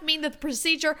does not mean that the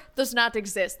procedure does not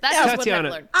exist. That's just what I've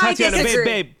learned. I disagree.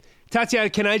 babe. Tatiana,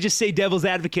 can I just say devil's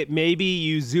advocate? Maybe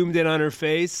you zoomed in on her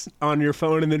face on your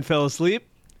phone and then fell asleep?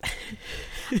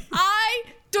 I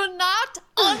do not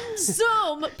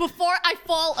unzoom before I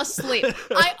fall asleep.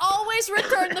 I always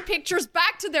return the pictures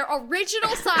back to their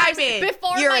original size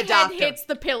before you're my a head doctor. hits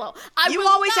the pillow. I You will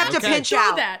always not have to pinch do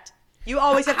out. that. You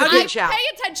always have to I pinch out. pay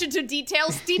attention to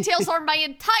details. Details are my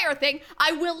entire thing.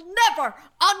 I will never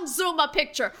unzoom a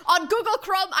picture. On Google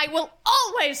Chrome, I will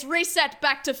always reset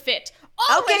back to fit.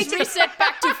 Always Okay, reset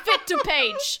back to fit to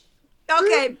page.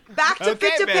 Okay, back to Okay,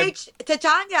 fit to babe. page.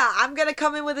 Titania, I'm going to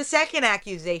come in with a second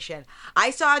accusation. I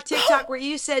saw a TikTok where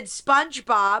you said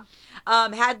SpongeBob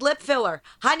had lip filler.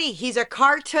 Honey, he's a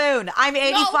cartoon. I'm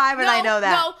 85 and I know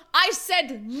that. No, I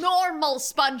said normal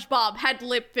SpongeBob had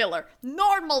lip filler.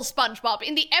 Normal SpongeBob.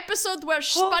 In the episode where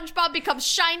SpongeBob becomes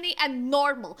shiny and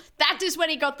normal, that is when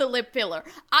he got the lip filler.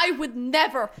 I would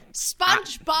never.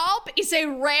 SpongeBob is a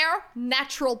rare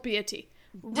natural beauty.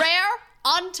 Rare,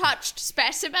 untouched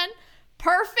specimen.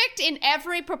 Perfect in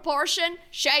every proportion,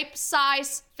 shape,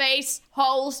 size, face,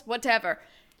 holes, whatever.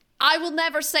 I will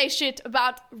never say shit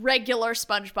about regular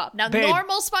SpongeBob. Now, Babe.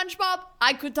 normal SpongeBob,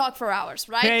 I could talk for hours,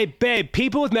 right? Hey, babe,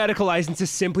 people with medical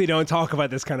licenses simply don't talk about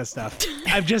this kind of stuff.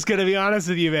 I'm just going to be honest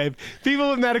with you, babe.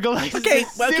 People with medical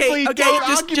licenses simply don't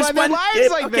occupy their lives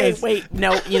like this. Wait,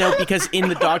 no, because in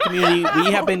the dog community,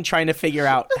 we have been trying to figure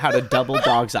out how to double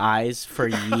dogs' eyes for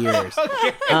years.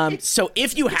 So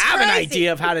if you have an crazy.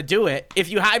 idea of how to do it,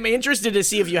 I'm interested to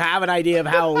see if you have an idea of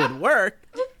how it would work.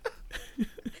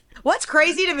 What's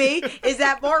crazy to me is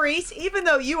that, Maurice, even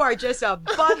though you are just a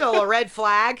bundle of red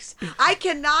flags, I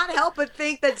cannot help but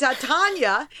think that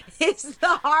Titania is the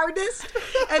hardest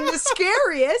and the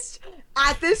scariest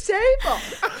at this table.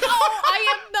 Oh,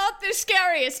 I am not the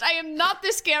scariest. I am not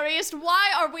the scariest.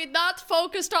 Why are we not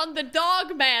focused on the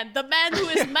dog man? The man who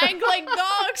is mangling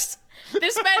dogs?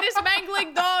 This man is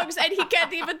mangling dogs and he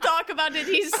can't even talk about it.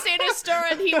 He's sinister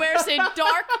and he wears a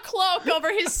dark cloak over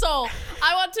his soul.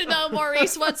 I want to know,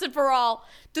 Maurice, once and for all,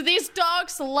 do these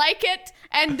dogs like it?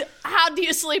 And how do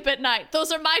you sleep at night?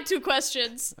 Those are my two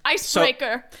questions.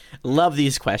 Icebreaker. Love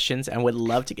these questions and would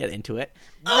love to get into it.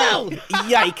 Oh,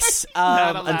 yikes.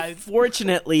 allowed.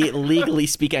 Unfortunately, legally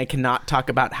speaking, I cannot talk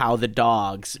about how the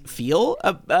dogs feel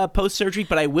post-surgery,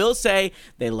 but I will say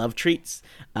they love treats.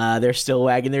 They're still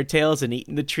wagging their tails and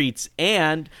eating the treats.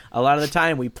 And a lot of the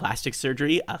time, we plastic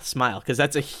surgery a smile, because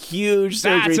that's a huge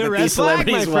surgery That's a that red these flag,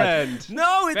 celebrities my want. friend.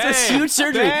 No, it's a Babe, huge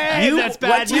surgery. babe, that's bad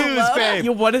what do you news, love? babe.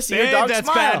 You want to see your Babe, dog that's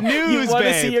smile. bad news, You want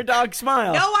to babe. see your dog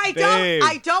smile. No, I Babe. don't.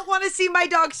 I don't want to see my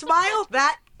dog smile.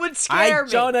 That would scare I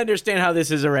me. don't understand how this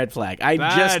is a red flag. I'm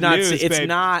Bad just not. news, It's babe.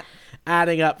 not.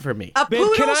 adding up for me. A Babe,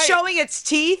 poodle can I- showing its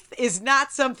teeth is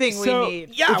not something we So, need.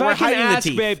 Yeah, if we're I can hiding the ask,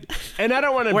 teeth. babe, and I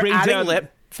don't want to We're bring adding down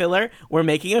lip filler. We're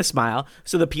making a smile,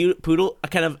 so the poodle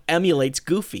kind of emulates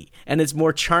Goofy, and it's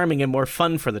more charming and more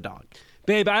fun for the dog.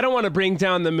 Babe, I don't want to bring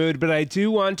down the mood, but I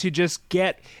do want to just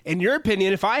get, in your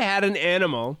opinion, if I had an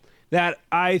animal that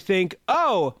I think,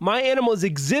 oh, my animal is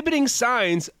exhibiting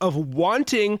signs of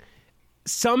wanting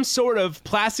some sort of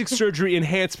plastic surgery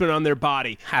enhancement on their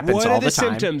body. Happens what all are the the time.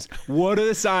 symptoms? What are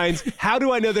the signs? How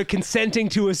do I know they're consenting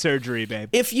to a surgery, babe?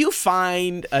 If you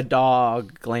find a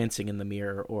dog glancing in the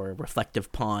mirror or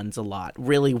reflective ponds a lot,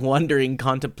 really wondering,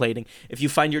 contemplating, if you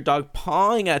find your dog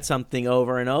pawing at something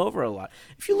over and over a lot,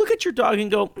 if you look at your dog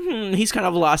and go, he's kind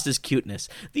of lost his cuteness.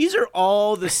 These are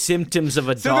all the symptoms of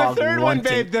a So dog the third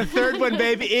wanting. one,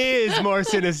 babe, is more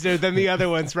sinister than the other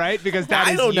ones, right? Because that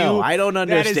I is don't know. you. I don't That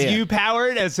understand. is you powered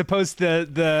as opposed to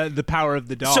the power of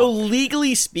the dog. So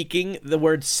legally speaking, the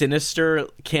word sinister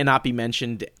cannot be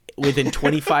mentioned within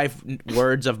 25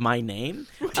 words of my name.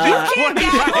 You can't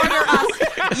gag order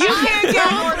us. You can't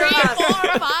gag order 3,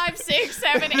 us. 4, 5, 6,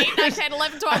 7, 8, 9, 10,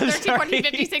 11, 12, 13, 14,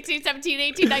 15, 16, 17,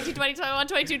 18, 19, 20, 21,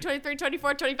 22, 23,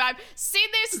 24, 25.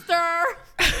 Sinister.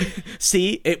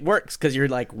 See, it works because you're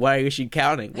like, why is she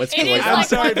counting? What's It going is on? like,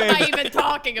 sorry, what am I babe. even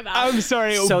talking about? I'm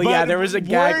sorry. So, yeah, there was a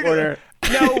gag order.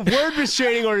 No, word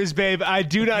restraining orders, babe. I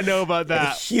do not know about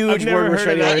that. Huge I've never word heard of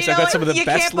restraining that. orders. I've got some of the you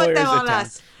best can't put lawyers them in on town.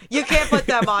 us. You can't put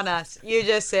them on us. You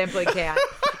just simply can't.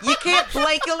 You can't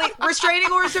blanketly. Restraining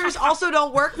orders also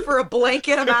don't work for a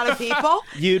blanket amount of people.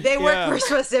 They work yeah. for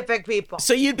specific people.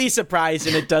 So you'd be surprised,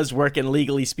 and it does work. And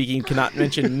legally speaking, you cannot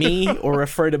mention me or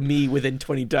refer to me within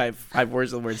 25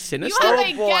 words of the word You sinister. have Oh,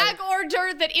 a boy. gag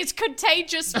order that is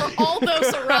contagious for all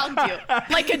those around you.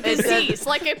 Like a disease,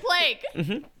 like a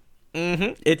plague.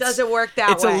 It doesn't work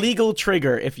that It's way. a legal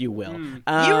trigger, if you will.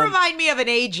 You remind me of an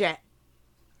agent.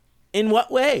 In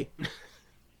what way?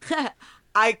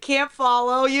 I can't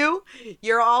follow you.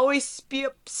 You're always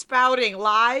spouting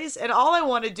lies, and all I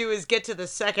want to do is get to the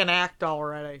second act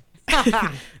already.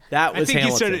 That was think you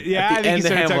Hamilton. started- yeah, At the I think you end of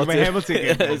started talking about Hamilton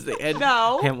again. It was the end-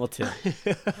 No. Hamilton.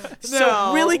 So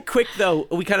No. really quick though,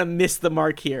 we kind of missed the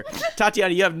mark here.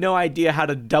 Tatiana, you have no idea how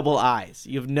to double eyes.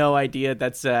 You have no idea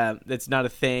that's not a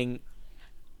thing.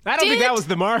 I don't think Did- that was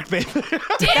the mark, babe. Did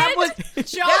was-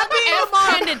 John that being F. a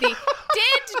mark. Kennedy?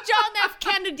 Did John F.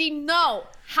 Kennedy know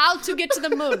how to get to the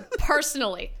moon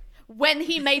personally when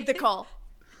he made the call?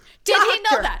 Did he know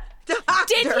Doctor. that? Doctor.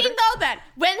 Did he know that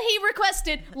when he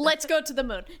requested, "Let's go to the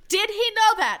moon"? Did he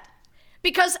know that?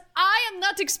 Because I am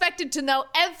not expected to know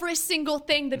every single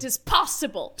thing that is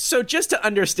possible. So just to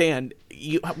understand,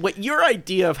 what your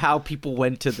idea of how people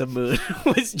went to the moon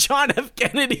was John F.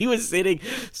 Kennedy was sitting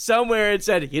somewhere and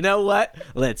said, "You know what?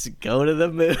 Let's go to the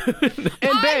moon."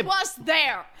 And I babe, was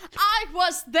there. I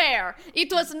was there.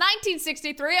 It was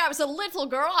 1963. I was a little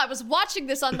girl. I was watching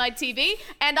this on my TV.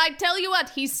 And I tell you what,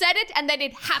 he said it and then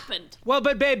it happened. well,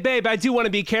 but babe, I do want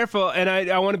to be careful, and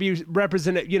I want to be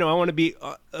represented. I want to be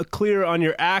clear on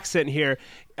your accent here.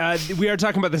 We are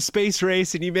talking about the space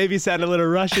race, and you maybe sound a little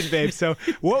Russian, babe. So,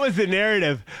 what was the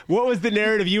narrative? What was the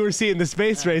narrative you were seeing the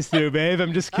space race through, babe?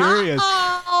 I'm just curious. So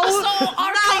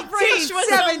our coverage was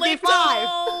a 1975.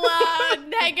 little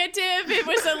negative. It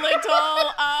was a little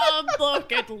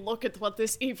look at what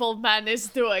this evil man is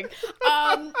doing.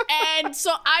 And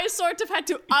so I sort of had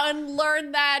to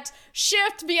unlearn that,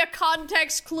 shift via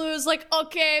context clues. Like,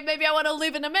 okay, maybe I want to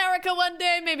live in America one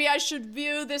day. Maybe I should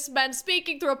view this man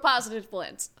speaking through a positive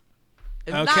lens.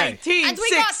 Okay.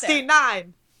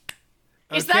 1969.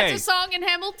 Is that Okay. the song in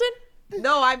Hamilton?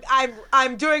 No,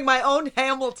 I'm doing my own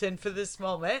Hamilton for this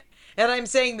moment, and I'm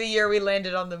saying the year we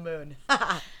landed on the moon.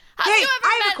 Have Hey, you I ever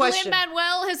have a met question.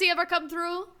 Lin-Manuel? Has he ever come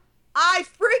through? I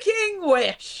freaking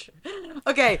wish.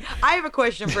 Okay, I have a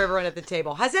question for everyone at the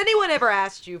table. Has anyone ever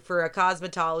asked you for a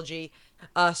cosmetology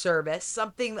service,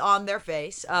 something on their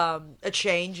face, a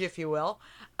change, if you will,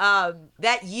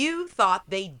 that you thought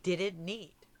they didn't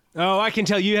need? Oh, I can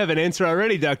tell you have an answer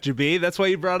already, Dr. B. That's why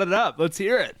you brought it up. Let's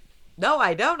hear it. No,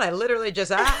 I don't. I literally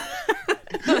just asked.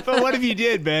 But what if you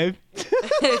did, babe?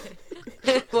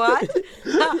 What?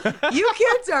 You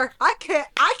kids are. I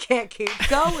can't keep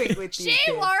going with you.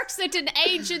 She works at an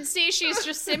agency. She's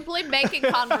just simply making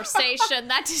conversation.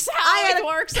 That is how it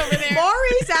works over there.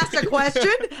 Maurice asked a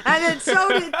question, and then so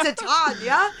did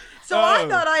Tanya. So I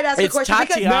thought I'd ask a It's question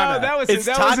Tatiana. No, that was- it's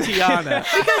that was- Tatiana.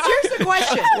 because here's the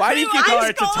question. Why do you keep calling her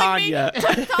Everyone's calling me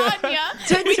Titania?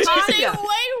 Tanya, which is a Titania.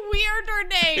 way weirder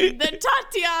name than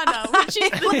Tatiana, which She's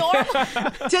the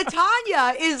norm.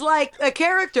 Titania is like a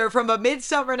character from A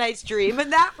Midsummer Night's Dream,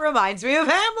 and that reminds me of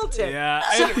Hamilton. Yeah.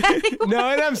 Anyway. No,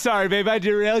 and I'm sorry, babe. I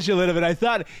derailed you a little bit. I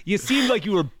thought you seemed like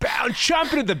you were bound,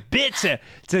 chomping at the bit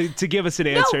to give us an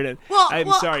answer. And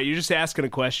I'm sorry. You're just asking a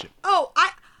question. Oh,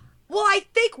 I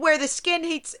think where the skin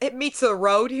meets the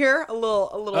road here, a little.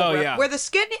 Oh, yeah. Where the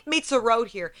skin meets the road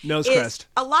here Nose is crest.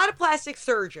 a lot of plastic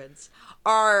surgeons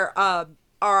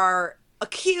are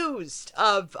accused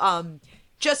of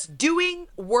just doing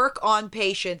work on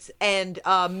patients, and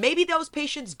maybe those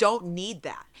patients don't need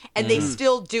that, and they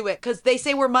still do it because they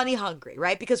say we're money hungry,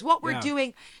 right? Because what we're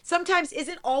doing sometimes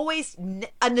isn't always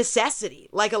a necessity,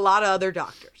 like a lot of other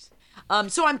doctors.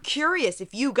 So I'm curious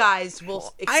if you guys will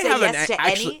say yes to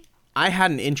any. I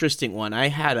had an interesting one. I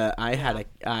had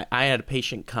a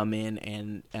patient come in,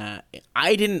 and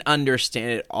I didn't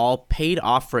understand it all. Paid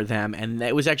off for them, and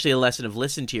it was actually a lesson of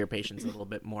listen to your patients a little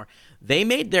bit more. They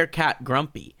made their cat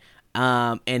grumpy,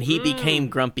 and he became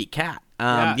Grumpy Cat.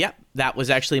 Yep, that was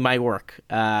actually my work.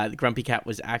 Grumpy Cat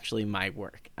was actually my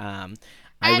work.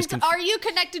 Are you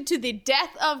connected to the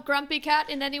death of Grumpy Cat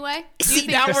in any way? See,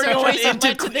 now we're going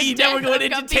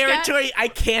into territory I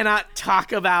cannot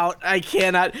talk about.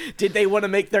 Did they want to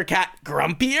make their cat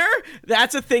grumpier?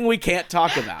 That's a thing we can't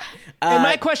talk about. And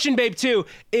my question, babe, too,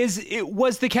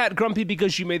 was the cat grumpy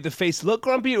because you made the face look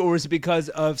grumpy, or was it because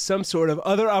of some sort of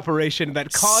other operation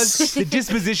that caused the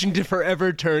disposition to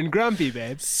forever turn grumpy,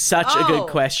 babe? Such a good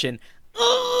question.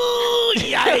 Oh,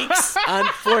 yikes.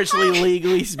 Unfortunately,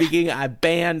 legally speaking, I'm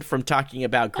banned from talking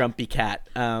about Grumpy Cat.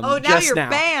 Now you're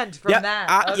banned from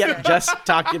that. Okay. Yep, just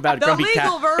talking about Grumpy Cat.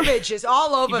 The legal verbiage is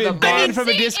all over the banned from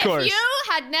a discourse. If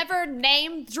you had never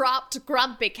name-dropped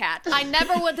Grumpy Cat, I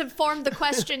never would have formed the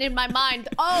question in my mind,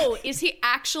 is he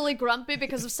actually grumpy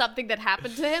because of something that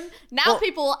happened to him? Now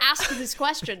people will ask you this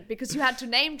question because you had to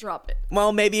name-drop it.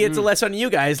 Well, maybe it's a lesson on you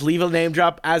guys. Leave a name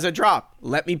drop as a drop.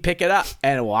 Let me pick it up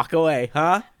and walk away,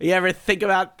 huh? You ever think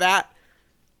about that?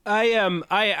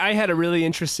 I had a really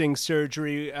interesting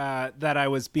surgery that I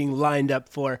was being lined up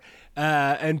for,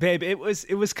 and babe, it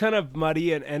was kind of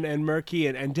muddy and murky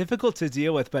and difficult to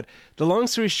deal with. But the long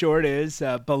story short is,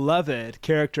 beloved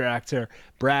character actor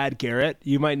Brad Garrett,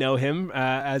 you might know him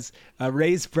as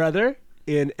Ray's brother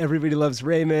in Everybody Loves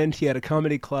Raymond. He had a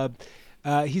comedy club.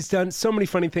 He's done so many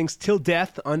funny things. Till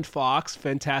Death on Fox,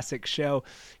 fantastic show.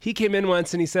 He came in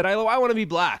once and he said, I want to be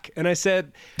black. And I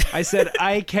said,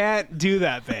 I can't do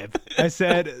that, babe. I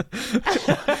said,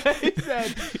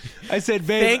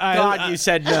 babe. Thank God you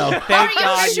said no. Thank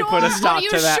God you put a stop to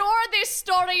that. Are you sure this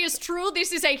story is true?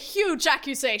 This is a huge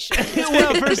accusation.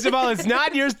 Well, first of all, it's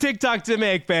not your TikTok to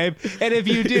make, babe. And if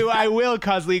you do, I will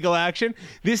cause legal action.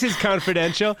 This is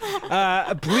confidential.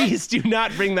 Please do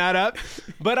not bring that up.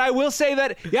 But I will say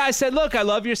that, I said, look, I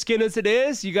love your skin as it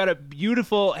is. You got a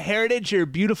beautiful heritage. You're a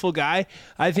beautiful guy.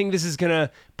 I think this is going to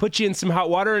put you in some hot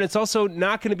water, and it's also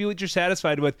not going to be what you're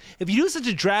satisfied with. If you do such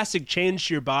a drastic change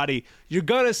to your body, you're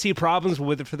going to see problems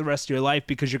with it for the rest of your life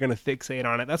because you're going to fixate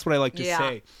on it. That's what I like to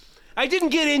say. I didn't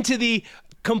get into the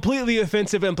completely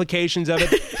offensive implications of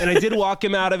it, and I did walk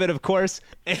him out of it, of course.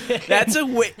 That's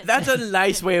a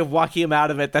nice way of walking him out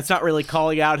of it. That's not really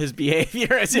calling out his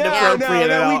behavior as inappropriate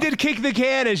at all. We did kick the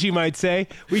can, as you might say.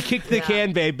 We kicked the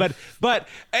can, babe. But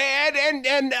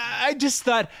I just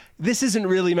thought, this isn't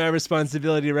really my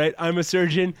responsibility, right? I'm a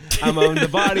surgeon. I'm on the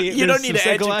body. You don't need to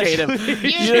educate him.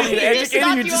 You don't need to educate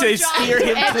him. You just say steer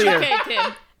him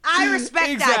clear. I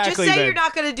respect that. Just say you're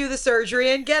not going to do the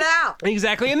surgery and get out.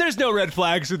 Exactly. And there's no red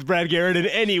flags with Brad Garrett in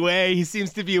any way. He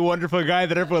seems to be a wonderful guy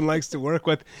that everyone likes to work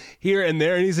with here and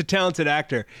there, and he's a talented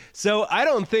actor. So I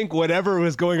don't think whatever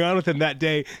was going on with him that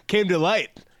day came to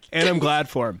light, and I'm glad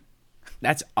for him.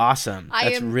 That's awesome.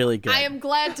 That's really good. I am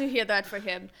glad to hear that for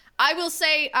him. I will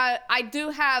say I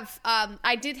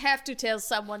did have to tell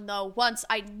someone, though, once.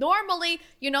 I normally,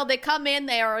 they come in,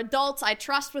 they are adults, I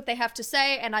trust what they have to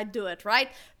say, and I do it, right?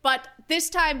 But this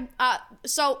time, a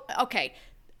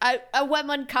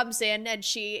woman comes in, and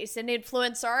she is an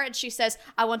influencer, and she says,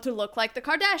 I want to look like the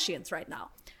Kardashians right now.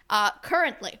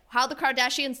 Currently, how the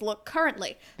Kardashians look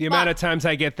currently. The amount of times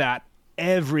I get that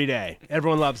every day.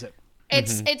 Everyone loves it.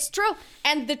 It's true.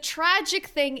 And the tragic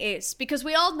thing is, because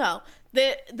we all know,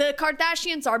 the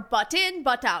Kardashians are butt in,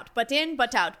 butt out, butt in,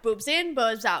 butt out, boobs in,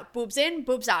 boobs out, boobs in,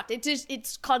 boobs out.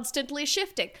 It's constantly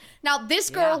shifting. Now, this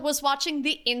girl was watching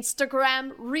the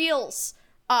Instagram Reels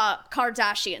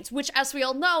Kardashians, which, as we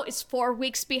all know, is 4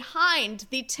 weeks behind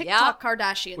the TikTok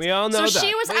Kardashians. We all know so that.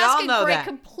 she was We all asking know for that. a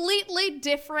completely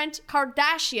different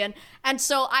Kardashian, and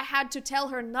so I had to tell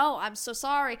her, no, I'm so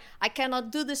sorry. I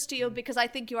cannot do this to you because I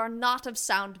think you are not of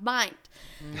sound mind.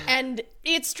 And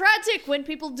it's tragic when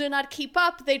people do not keep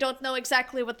up. They don't know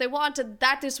exactly what they want, and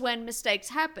that is when mistakes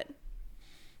happen.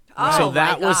 Oh, So my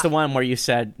that was God. the one where you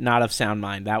said not of sound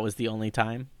mind. That was the only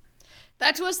time.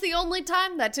 That was the only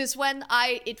time. That is when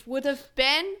it would have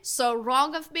been so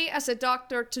wrong of me as a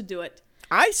doctor to do it.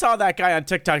 I saw that guy on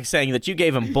TikTok saying that you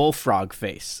gave him bullfrog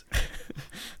face.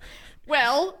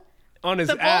 Well, On his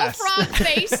the ass. bullfrog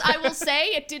face, I will say,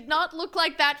 it did not look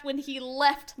like that when he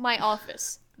left my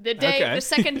office. Okay. The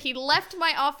second he left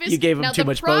my office, You gave him now too the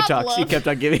much problem, Botox. You kept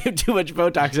on giving him too much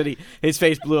Botox, and his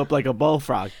face blew up like a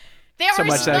bullfrog. There so is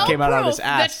much that it no came out on his proof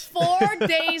ass. that 4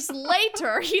 days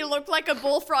later he looked like a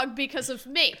bullfrog because of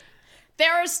me.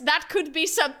 That could be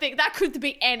something. That could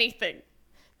be anything.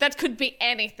 That could be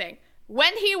anything.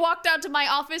 When he walked out to my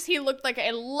office, he looked like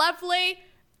a lovely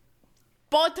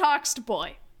Botoxed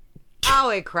boy. Oh,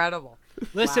 incredible.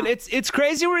 Listen, it's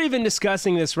crazy we're even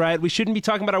discussing this, right? We shouldn't be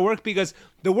talking about our work because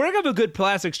the work of a good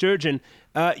plastic surgeon,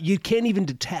 you can't even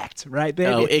detect, right, babe?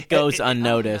 No, it goes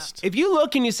unnoticed. If you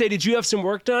look and you say, "Did you have some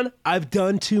work done?" I've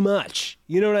done too much.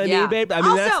 You know what I Yeah. mean, babe? I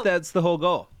mean, Also- that's the whole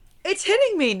goal. It's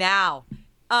hitting me now.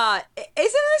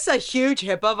 Isn't this a huge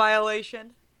HIPAA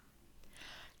violation?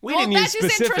 We Well, didn't use that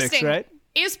is specifics, interesting. right?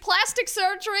 Is plastic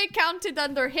surgery counted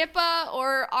under HIPAA,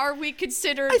 or are we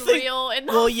considered think- real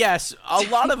enough? Well, yes, a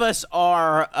lot of us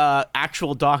are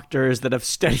actual doctors that have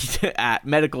studied at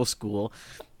medical school.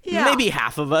 Yeah. Maybe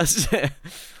half of us,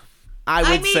 I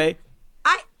would mean, say.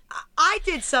 I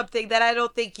did something that I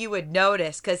don't think you would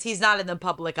notice because he's not in the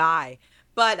public eye.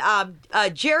 But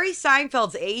Jerry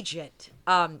Seinfeld's agent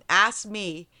asked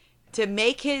me to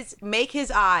make his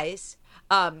eyes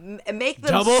make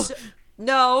them Double?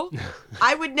 No,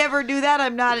 I would never do that.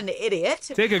 I'm not an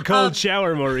idiot. Take a cold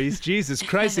shower, Maurice. Jesus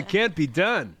Christ, it can't be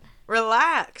done.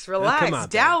 Relax. come on, babe.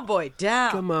 Down, boy,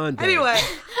 down. Come on, babe. Anyway,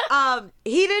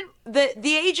 he didn't.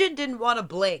 The agent didn't want to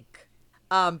blink,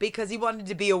 because he wanted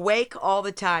to be awake all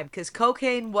the time because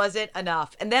cocaine wasn't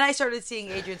enough. And then I started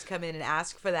seeing agents come in and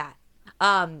ask for that.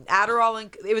 Adderall,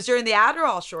 and it was during the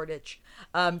Adderall shortage.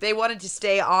 They wanted to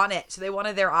stay on it, so they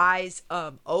wanted their eyes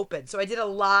open. So I did a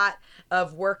lot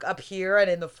of work up here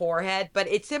and in the forehead, but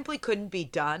it simply couldn't be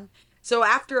done. So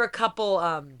after a couple,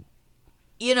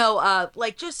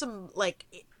 like just some like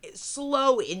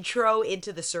slow intro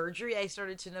into the surgery, I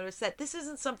started to notice that this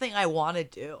isn't something I want to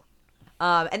do.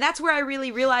 And that's where I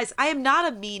really realized I am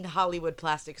not a mean Hollywood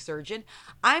plastic surgeon.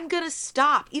 I'm going to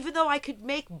stop, even though I could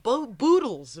make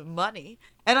boodles of money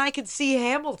and I could see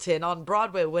Hamilton on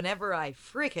Broadway whenever I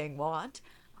freaking want.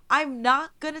 I'm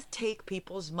not going to take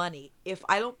people's money if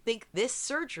I don't think this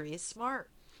surgery is smart.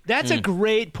 That's a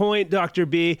great point, Dr.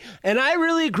 B. And I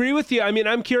really agree with you. I mean,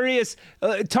 I'm curious,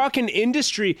 talking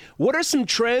industry, what are some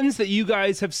trends that you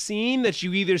guys have seen that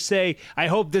you either say, I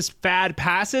hope this fad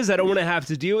passes, I don't want to have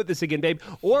to deal with this again, babe?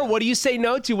 Or what do you say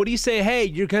no to? What do you say, hey,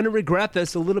 you're going to regret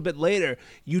this a little bit later.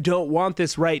 You don't want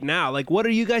this right now. Like, what are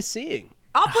you guys seeing?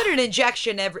 I'll put an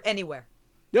injection anywhere.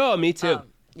 Oh, me too.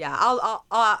 Yeah,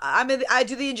 I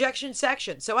do the injection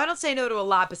section, so I don't say no to a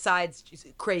lot besides just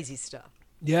crazy stuff.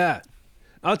 Yeah.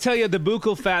 I'll tell you the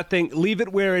buccal fat thing, leave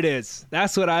it where it is.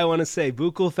 That's what I want to say.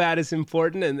 Buccal fat is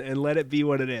important and let it be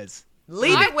what it is.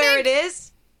 Leave it where it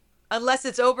is, unless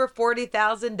it's over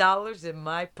 $40,000 in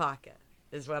my pocket,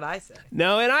 is what I say.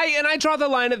 No, and I draw the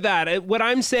line at that. What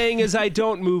I'm saying is I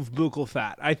don't move buccal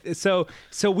fat. So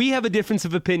we have a difference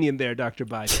of opinion there, Dr.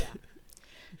 Biden.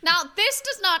 Now, this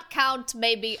does not count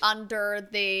maybe under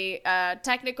the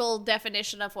technical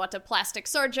definition of what a plastic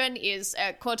surgeon is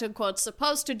quote-unquote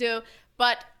supposed to do,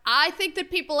 but I think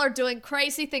that people are doing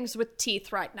crazy things with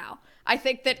teeth right now. I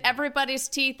think that everybody's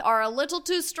teeth are a little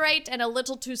too straight and a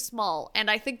little too small, and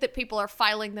I think that people are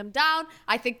filing them down.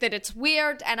 I think that it's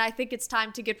weird, and I think it's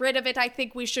time to get rid of it. I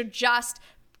think we should just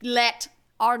let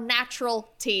our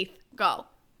natural teeth go.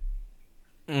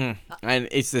 And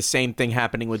it's the same thing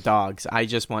happening with dogs. I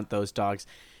just want those dogs.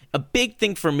 A big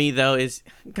thing for me, though, is,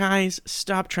 guys,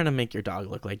 stop trying to make your dog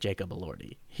look like Jacob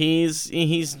Elordi. He's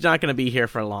not going to be here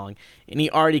for long, and he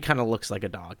already kind of looks like a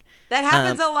dog. That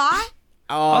happens a lot?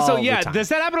 Also, All yeah, the time. does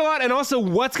that happen a lot? And also,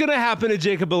 what's going to happen to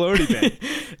Jacob Elordi, babe?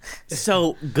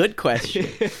 So, good question.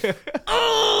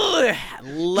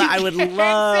 I would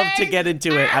love to get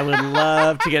into it. I would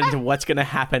love to get into what's going to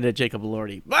happen to Jacob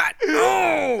Elordi, but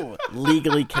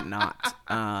legally cannot.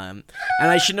 And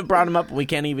I shouldn't have brought him up. We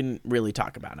can't even really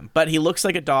talk about him. But he looks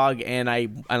like a dog, and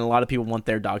a lot of people want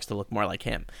their dogs to look more like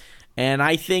him. And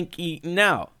I think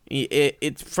no.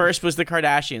 It first was the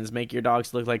Kardashians, make your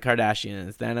dogs look like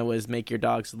Kardashians. Then it was make your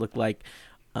dogs look like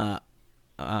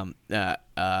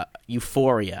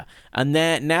Euphoria, and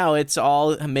then now it's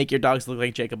all make your dogs look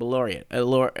like Jacob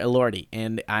Elordi,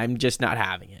 and I'm just not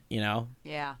having it.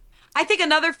 Yeah. I think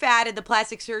another fad in the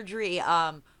plastic surgery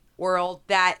world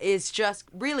that is just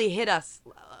really hit us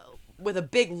with a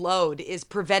big load is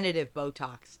preventative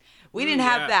Botox. We didn't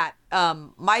have that.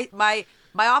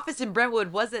 My office in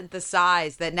Brentwood wasn't the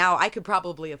size that now I could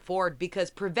probably afford, because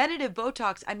preventative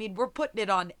Botox, I mean, we're putting it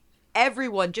on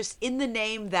everyone just in the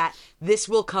name that this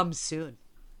will come soon,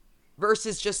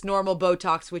 versus just normal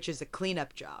Botox, which is a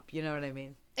cleanup job. You know what I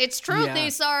mean? It's true. Yeah.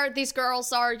 These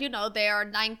girls are, they are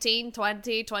 19,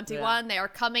 20, 21. They are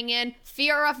coming in,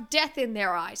 fear of death in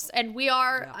their eyes. And we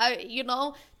are,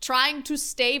 trying to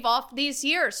stave off these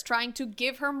years, trying to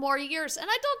give her more years. And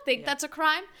I don't think that's a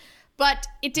crime. But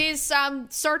it is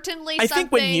certainly I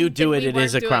think when you do it, it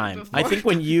is a crime. I think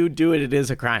when you do it, it is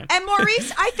a crime. And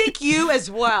Maurice, I think you as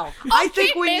well. I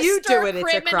think when you do it,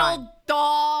 it's a crime.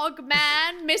 Dog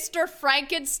man, Mr.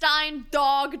 Frankenstein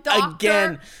dog doctor.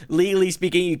 Again, legally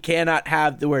speaking, you cannot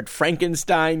have the word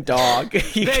Frankenstein dog.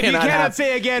 You cannot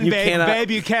say again, babe.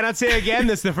 Babe, you cannot say again.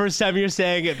 This is the first time you're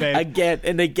saying it, babe. Again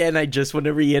and again, I just want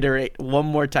to reiterate one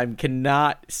more time.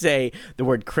 Cannot say the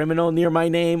word criminal near my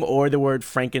name or the word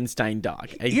Frankenstein dog.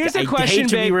 Here's a question, I hate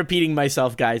to babe. be repeating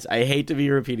myself, guys. I hate to be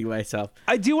repeating myself.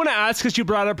 I do want to ask, because you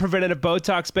brought up preventative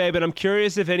Botox, babe, and I'm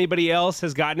curious if anybody else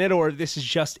has gotten it or if this is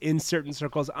just in certain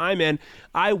circles I'm in.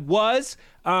 I was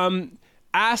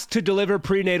asked to deliver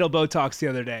prenatal Botox the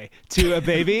other day to a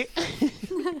baby.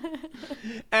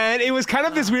 And it was kind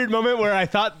of this weird moment where I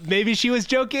thought maybe she was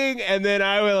joking, and then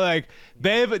I was like,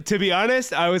 babe, to be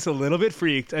honest, I was a little bit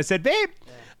freaked. I said, babe,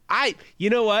 you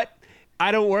know what?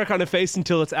 I don't work on a face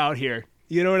until it's out here.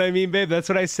 You know what I mean, babe? That's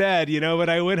what I said, but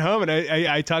I went home and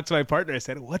I talked to my partner. I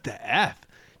said, what the F?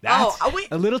 That's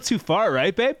a little too far,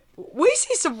 right, babe? We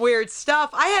see some weird stuff.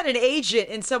 I had an agent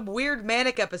in some weird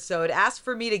manic episode ask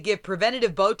for me to give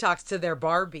preventative Botox to their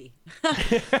Barbie. And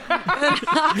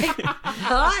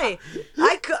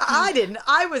I didn't.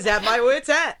 I was at my wit's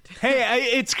end.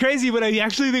 Hey, it's crazy, but I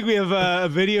actually think we have a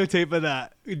videotape of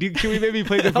that. Can we maybe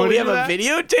play the footage we have of a that?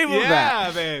 videotape of that?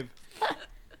 Yeah, babe.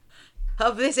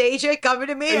 Of this agent coming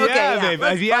to me? Okay, yeah, babe.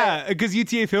 Let's Yeah, because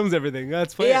UTA films everything.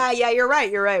 That's fine. Yeah, you're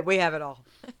right. We have it all.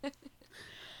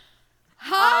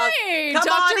 Hi, come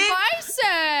on Dr.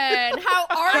 Bison. How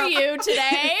are you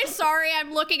today? Sorry,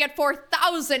 I'm looking at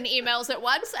 4,000 emails at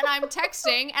once, and I'm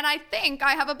texting, and I think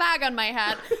I have a bag on my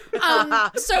head.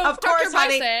 So, Of course,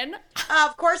 Dr. Bison.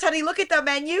 Of course, honey. Look at the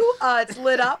menu. It's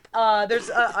lit up. There's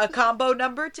a combo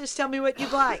number. Just tell me what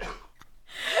you'd like.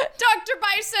 Dr.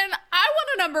 Bison, I want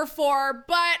a number 4,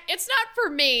 but it's not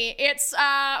for me. It's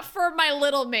for my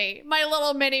little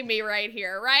mini me right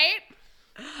here, right?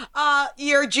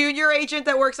 Your junior agent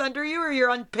that works under you, or your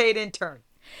unpaid intern?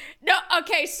 No,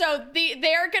 okay, so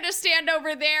they're gonna stand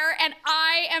over there, and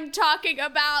I am talking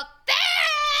about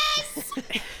this!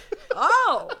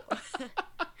 Oh!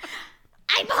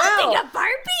 I'm holding a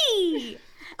Barbie!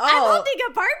 I'm holding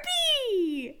a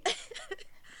Barbie!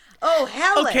 Oh,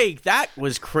 hell! Okay, that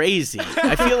was crazy.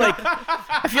 I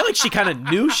feel like she kind of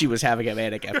knew she was having a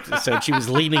manic episode. She was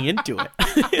leaning into it.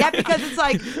 Yeah, because it's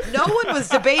like no one was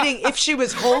debating if she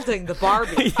was holding the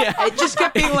Barbie. Yeah. It just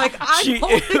kept being like, I'm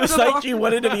holding it was the like Barbie. she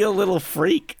wanted to be a little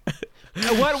freak.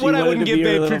 What I wouldn't give,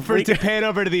 babe, for freak. to pan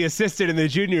over to the assistant and the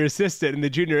junior assistant and the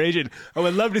junior agent, I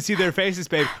would love to see their faces,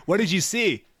 babe. What did you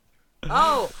see?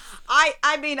 Oh,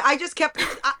 I mean, I just kept.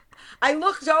 I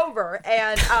looked over,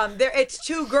 and it's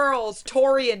two girls,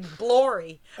 Tori and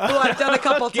Glory, who I've done a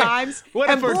couple times. What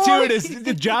a and fortuitous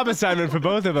job assignment for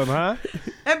both of them, huh?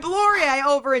 And Glory, I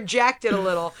over-injected a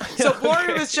little. So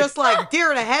Glory was just like deer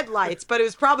in the headlights, but it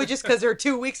was probably just because her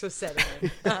 2 weeks was setting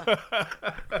in.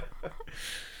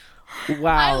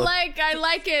 Wow. I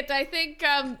like it. I think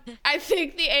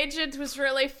the agent was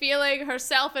really feeling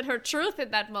herself and her truth in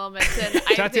that moment. And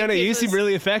Tatiana, you seem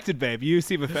really affected, babe. You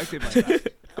seem affected by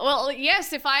that. Well,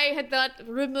 yes, if I had not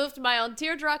removed my own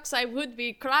teardrops, I would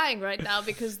be crying right now,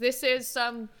 because this is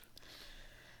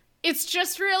it's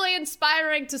just really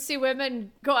inspiring to see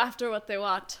women go after what they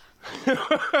want.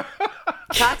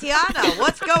 Tatiana,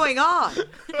 what's going on?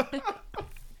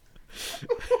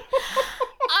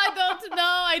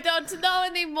 I don't know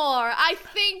anymore. I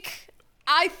think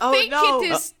no.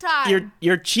 it is time.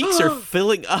 Your cheeks are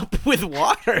filling up with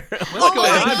water. Oh my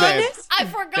on, babe? goodness! I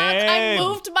forgot I Babe.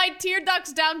 moved my tear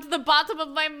ducts down to the bottom of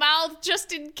my mouth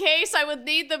just in case I would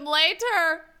need them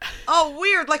later. Oh,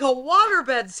 weird, like a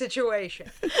waterbed situation.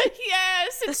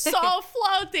 Yes, it's so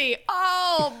floaty.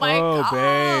 Oh my Oh, god.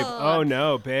 babe. Oh,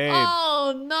 no, babe.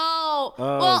 Oh no.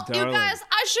 Oh, Well, darling. you guys,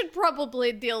 I should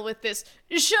probably deal with this.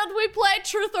 Should we play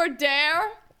Truth or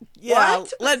Dare? Yeah,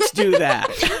 What? let's do that.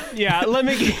 Yeah, let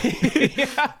me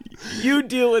yeah. You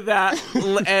deal with that,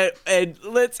 and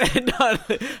let's end on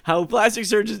how plastic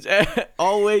surgeons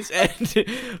always end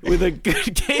with a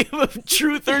good game of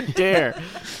Truth or Dare.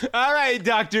 All right,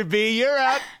 Dr. B, you're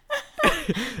up.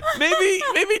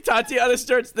 Maybe Tatiana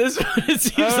starts this one. It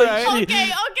seems All like right.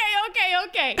 she,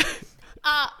 Okay.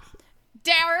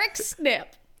 Derek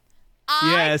Snip.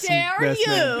 I Yes, dare that's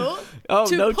you Oh,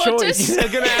 to no put choice.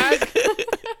 I'm gonna ask.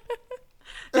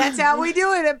 That's how we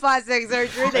do it in plastic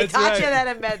surgery. They That's taught you right.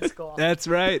 that in med school. That's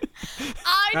right.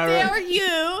 I All dare right.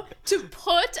 you to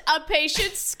put a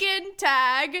patient's skin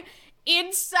tag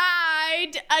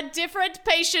inside a different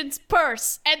patient's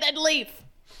purse and then leave.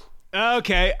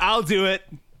 Okay, I'll do it.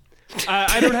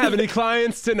 I don't have any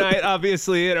clients tonight,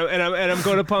 obviously, and I'm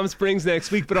going to Palm Springs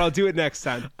next week, but I'll do it next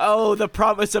time. Oh, the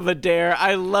promise of a dare.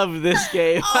 I love this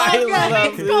game. Oh, I God,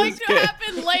 love it's going this to game.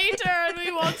 happen later and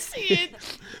we won't see it.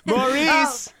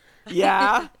 Maurice,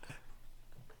 Yeah.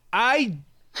 I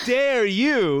dare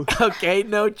you. Okay,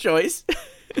 no choice.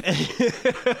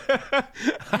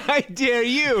 I dare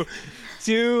you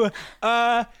to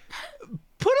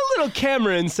put a little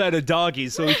camera inside a doggy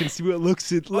so we can see what it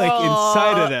looks like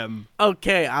inside of them.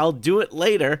 Okay, I'll do it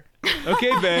later.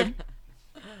 Okay, babe.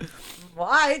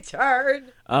 My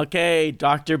turn. Okay,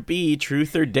 Dr. B,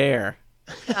 Truth or Dare?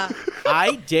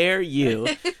 I dare you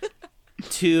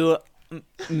to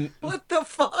What the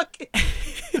fuck?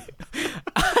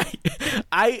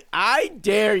 I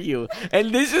dare you,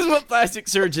 and this is what plastic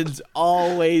surgeons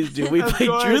always do. We play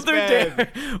course, Truth or babe.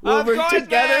 Dare. When Of we're course,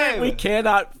 together, babe. we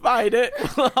cannot fight it.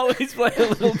 We'll always play a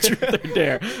little Truth or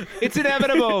Dare. It's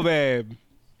inevitable, babe.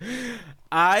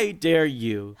 I dare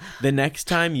you, the next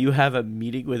time you have a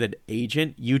meeting with an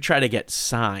agent, you try to get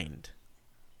signed.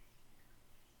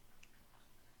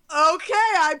 Okay,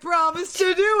 I promise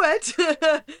to do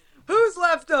it. Who's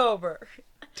left over?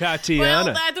 Well,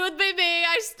 Tatiana. that would be me.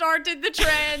 I started the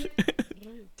trend.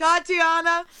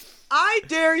 Tatiana, I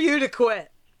dare you to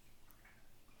quit.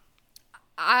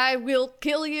 I will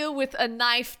kill you with a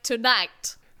knife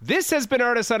tonight. This has been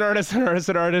Artists on Artists on Artists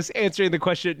on Artists answering the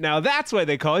question. Now that's why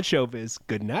they call it showbiz.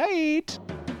 Good night.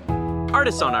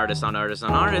 Artists on Artists on Artists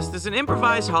on Artists is an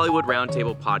improvised Hollywood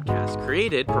roundtable podcast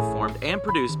created, performed, and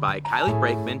produced by Kylie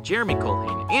Brakeman, Jeremy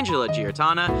Colhane, Angela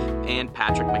Giartana, and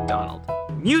Patrick McDonald.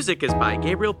 Music is by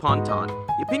Gabriel Ponton.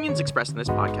 The opinions expressed in this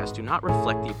podcast do not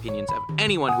reflect the opinions of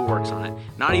anyone who works on it,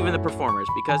 not even the performers,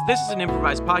 because this is an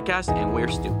improvised podcast and we're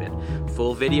stupid.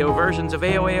 Full video versions of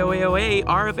AOA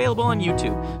are available on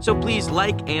YouTube, so please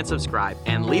like and subscribe,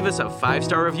 and leave us a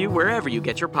 5-star review wherever you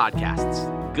get your podcasts.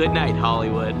 Good night,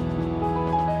 Hollywood.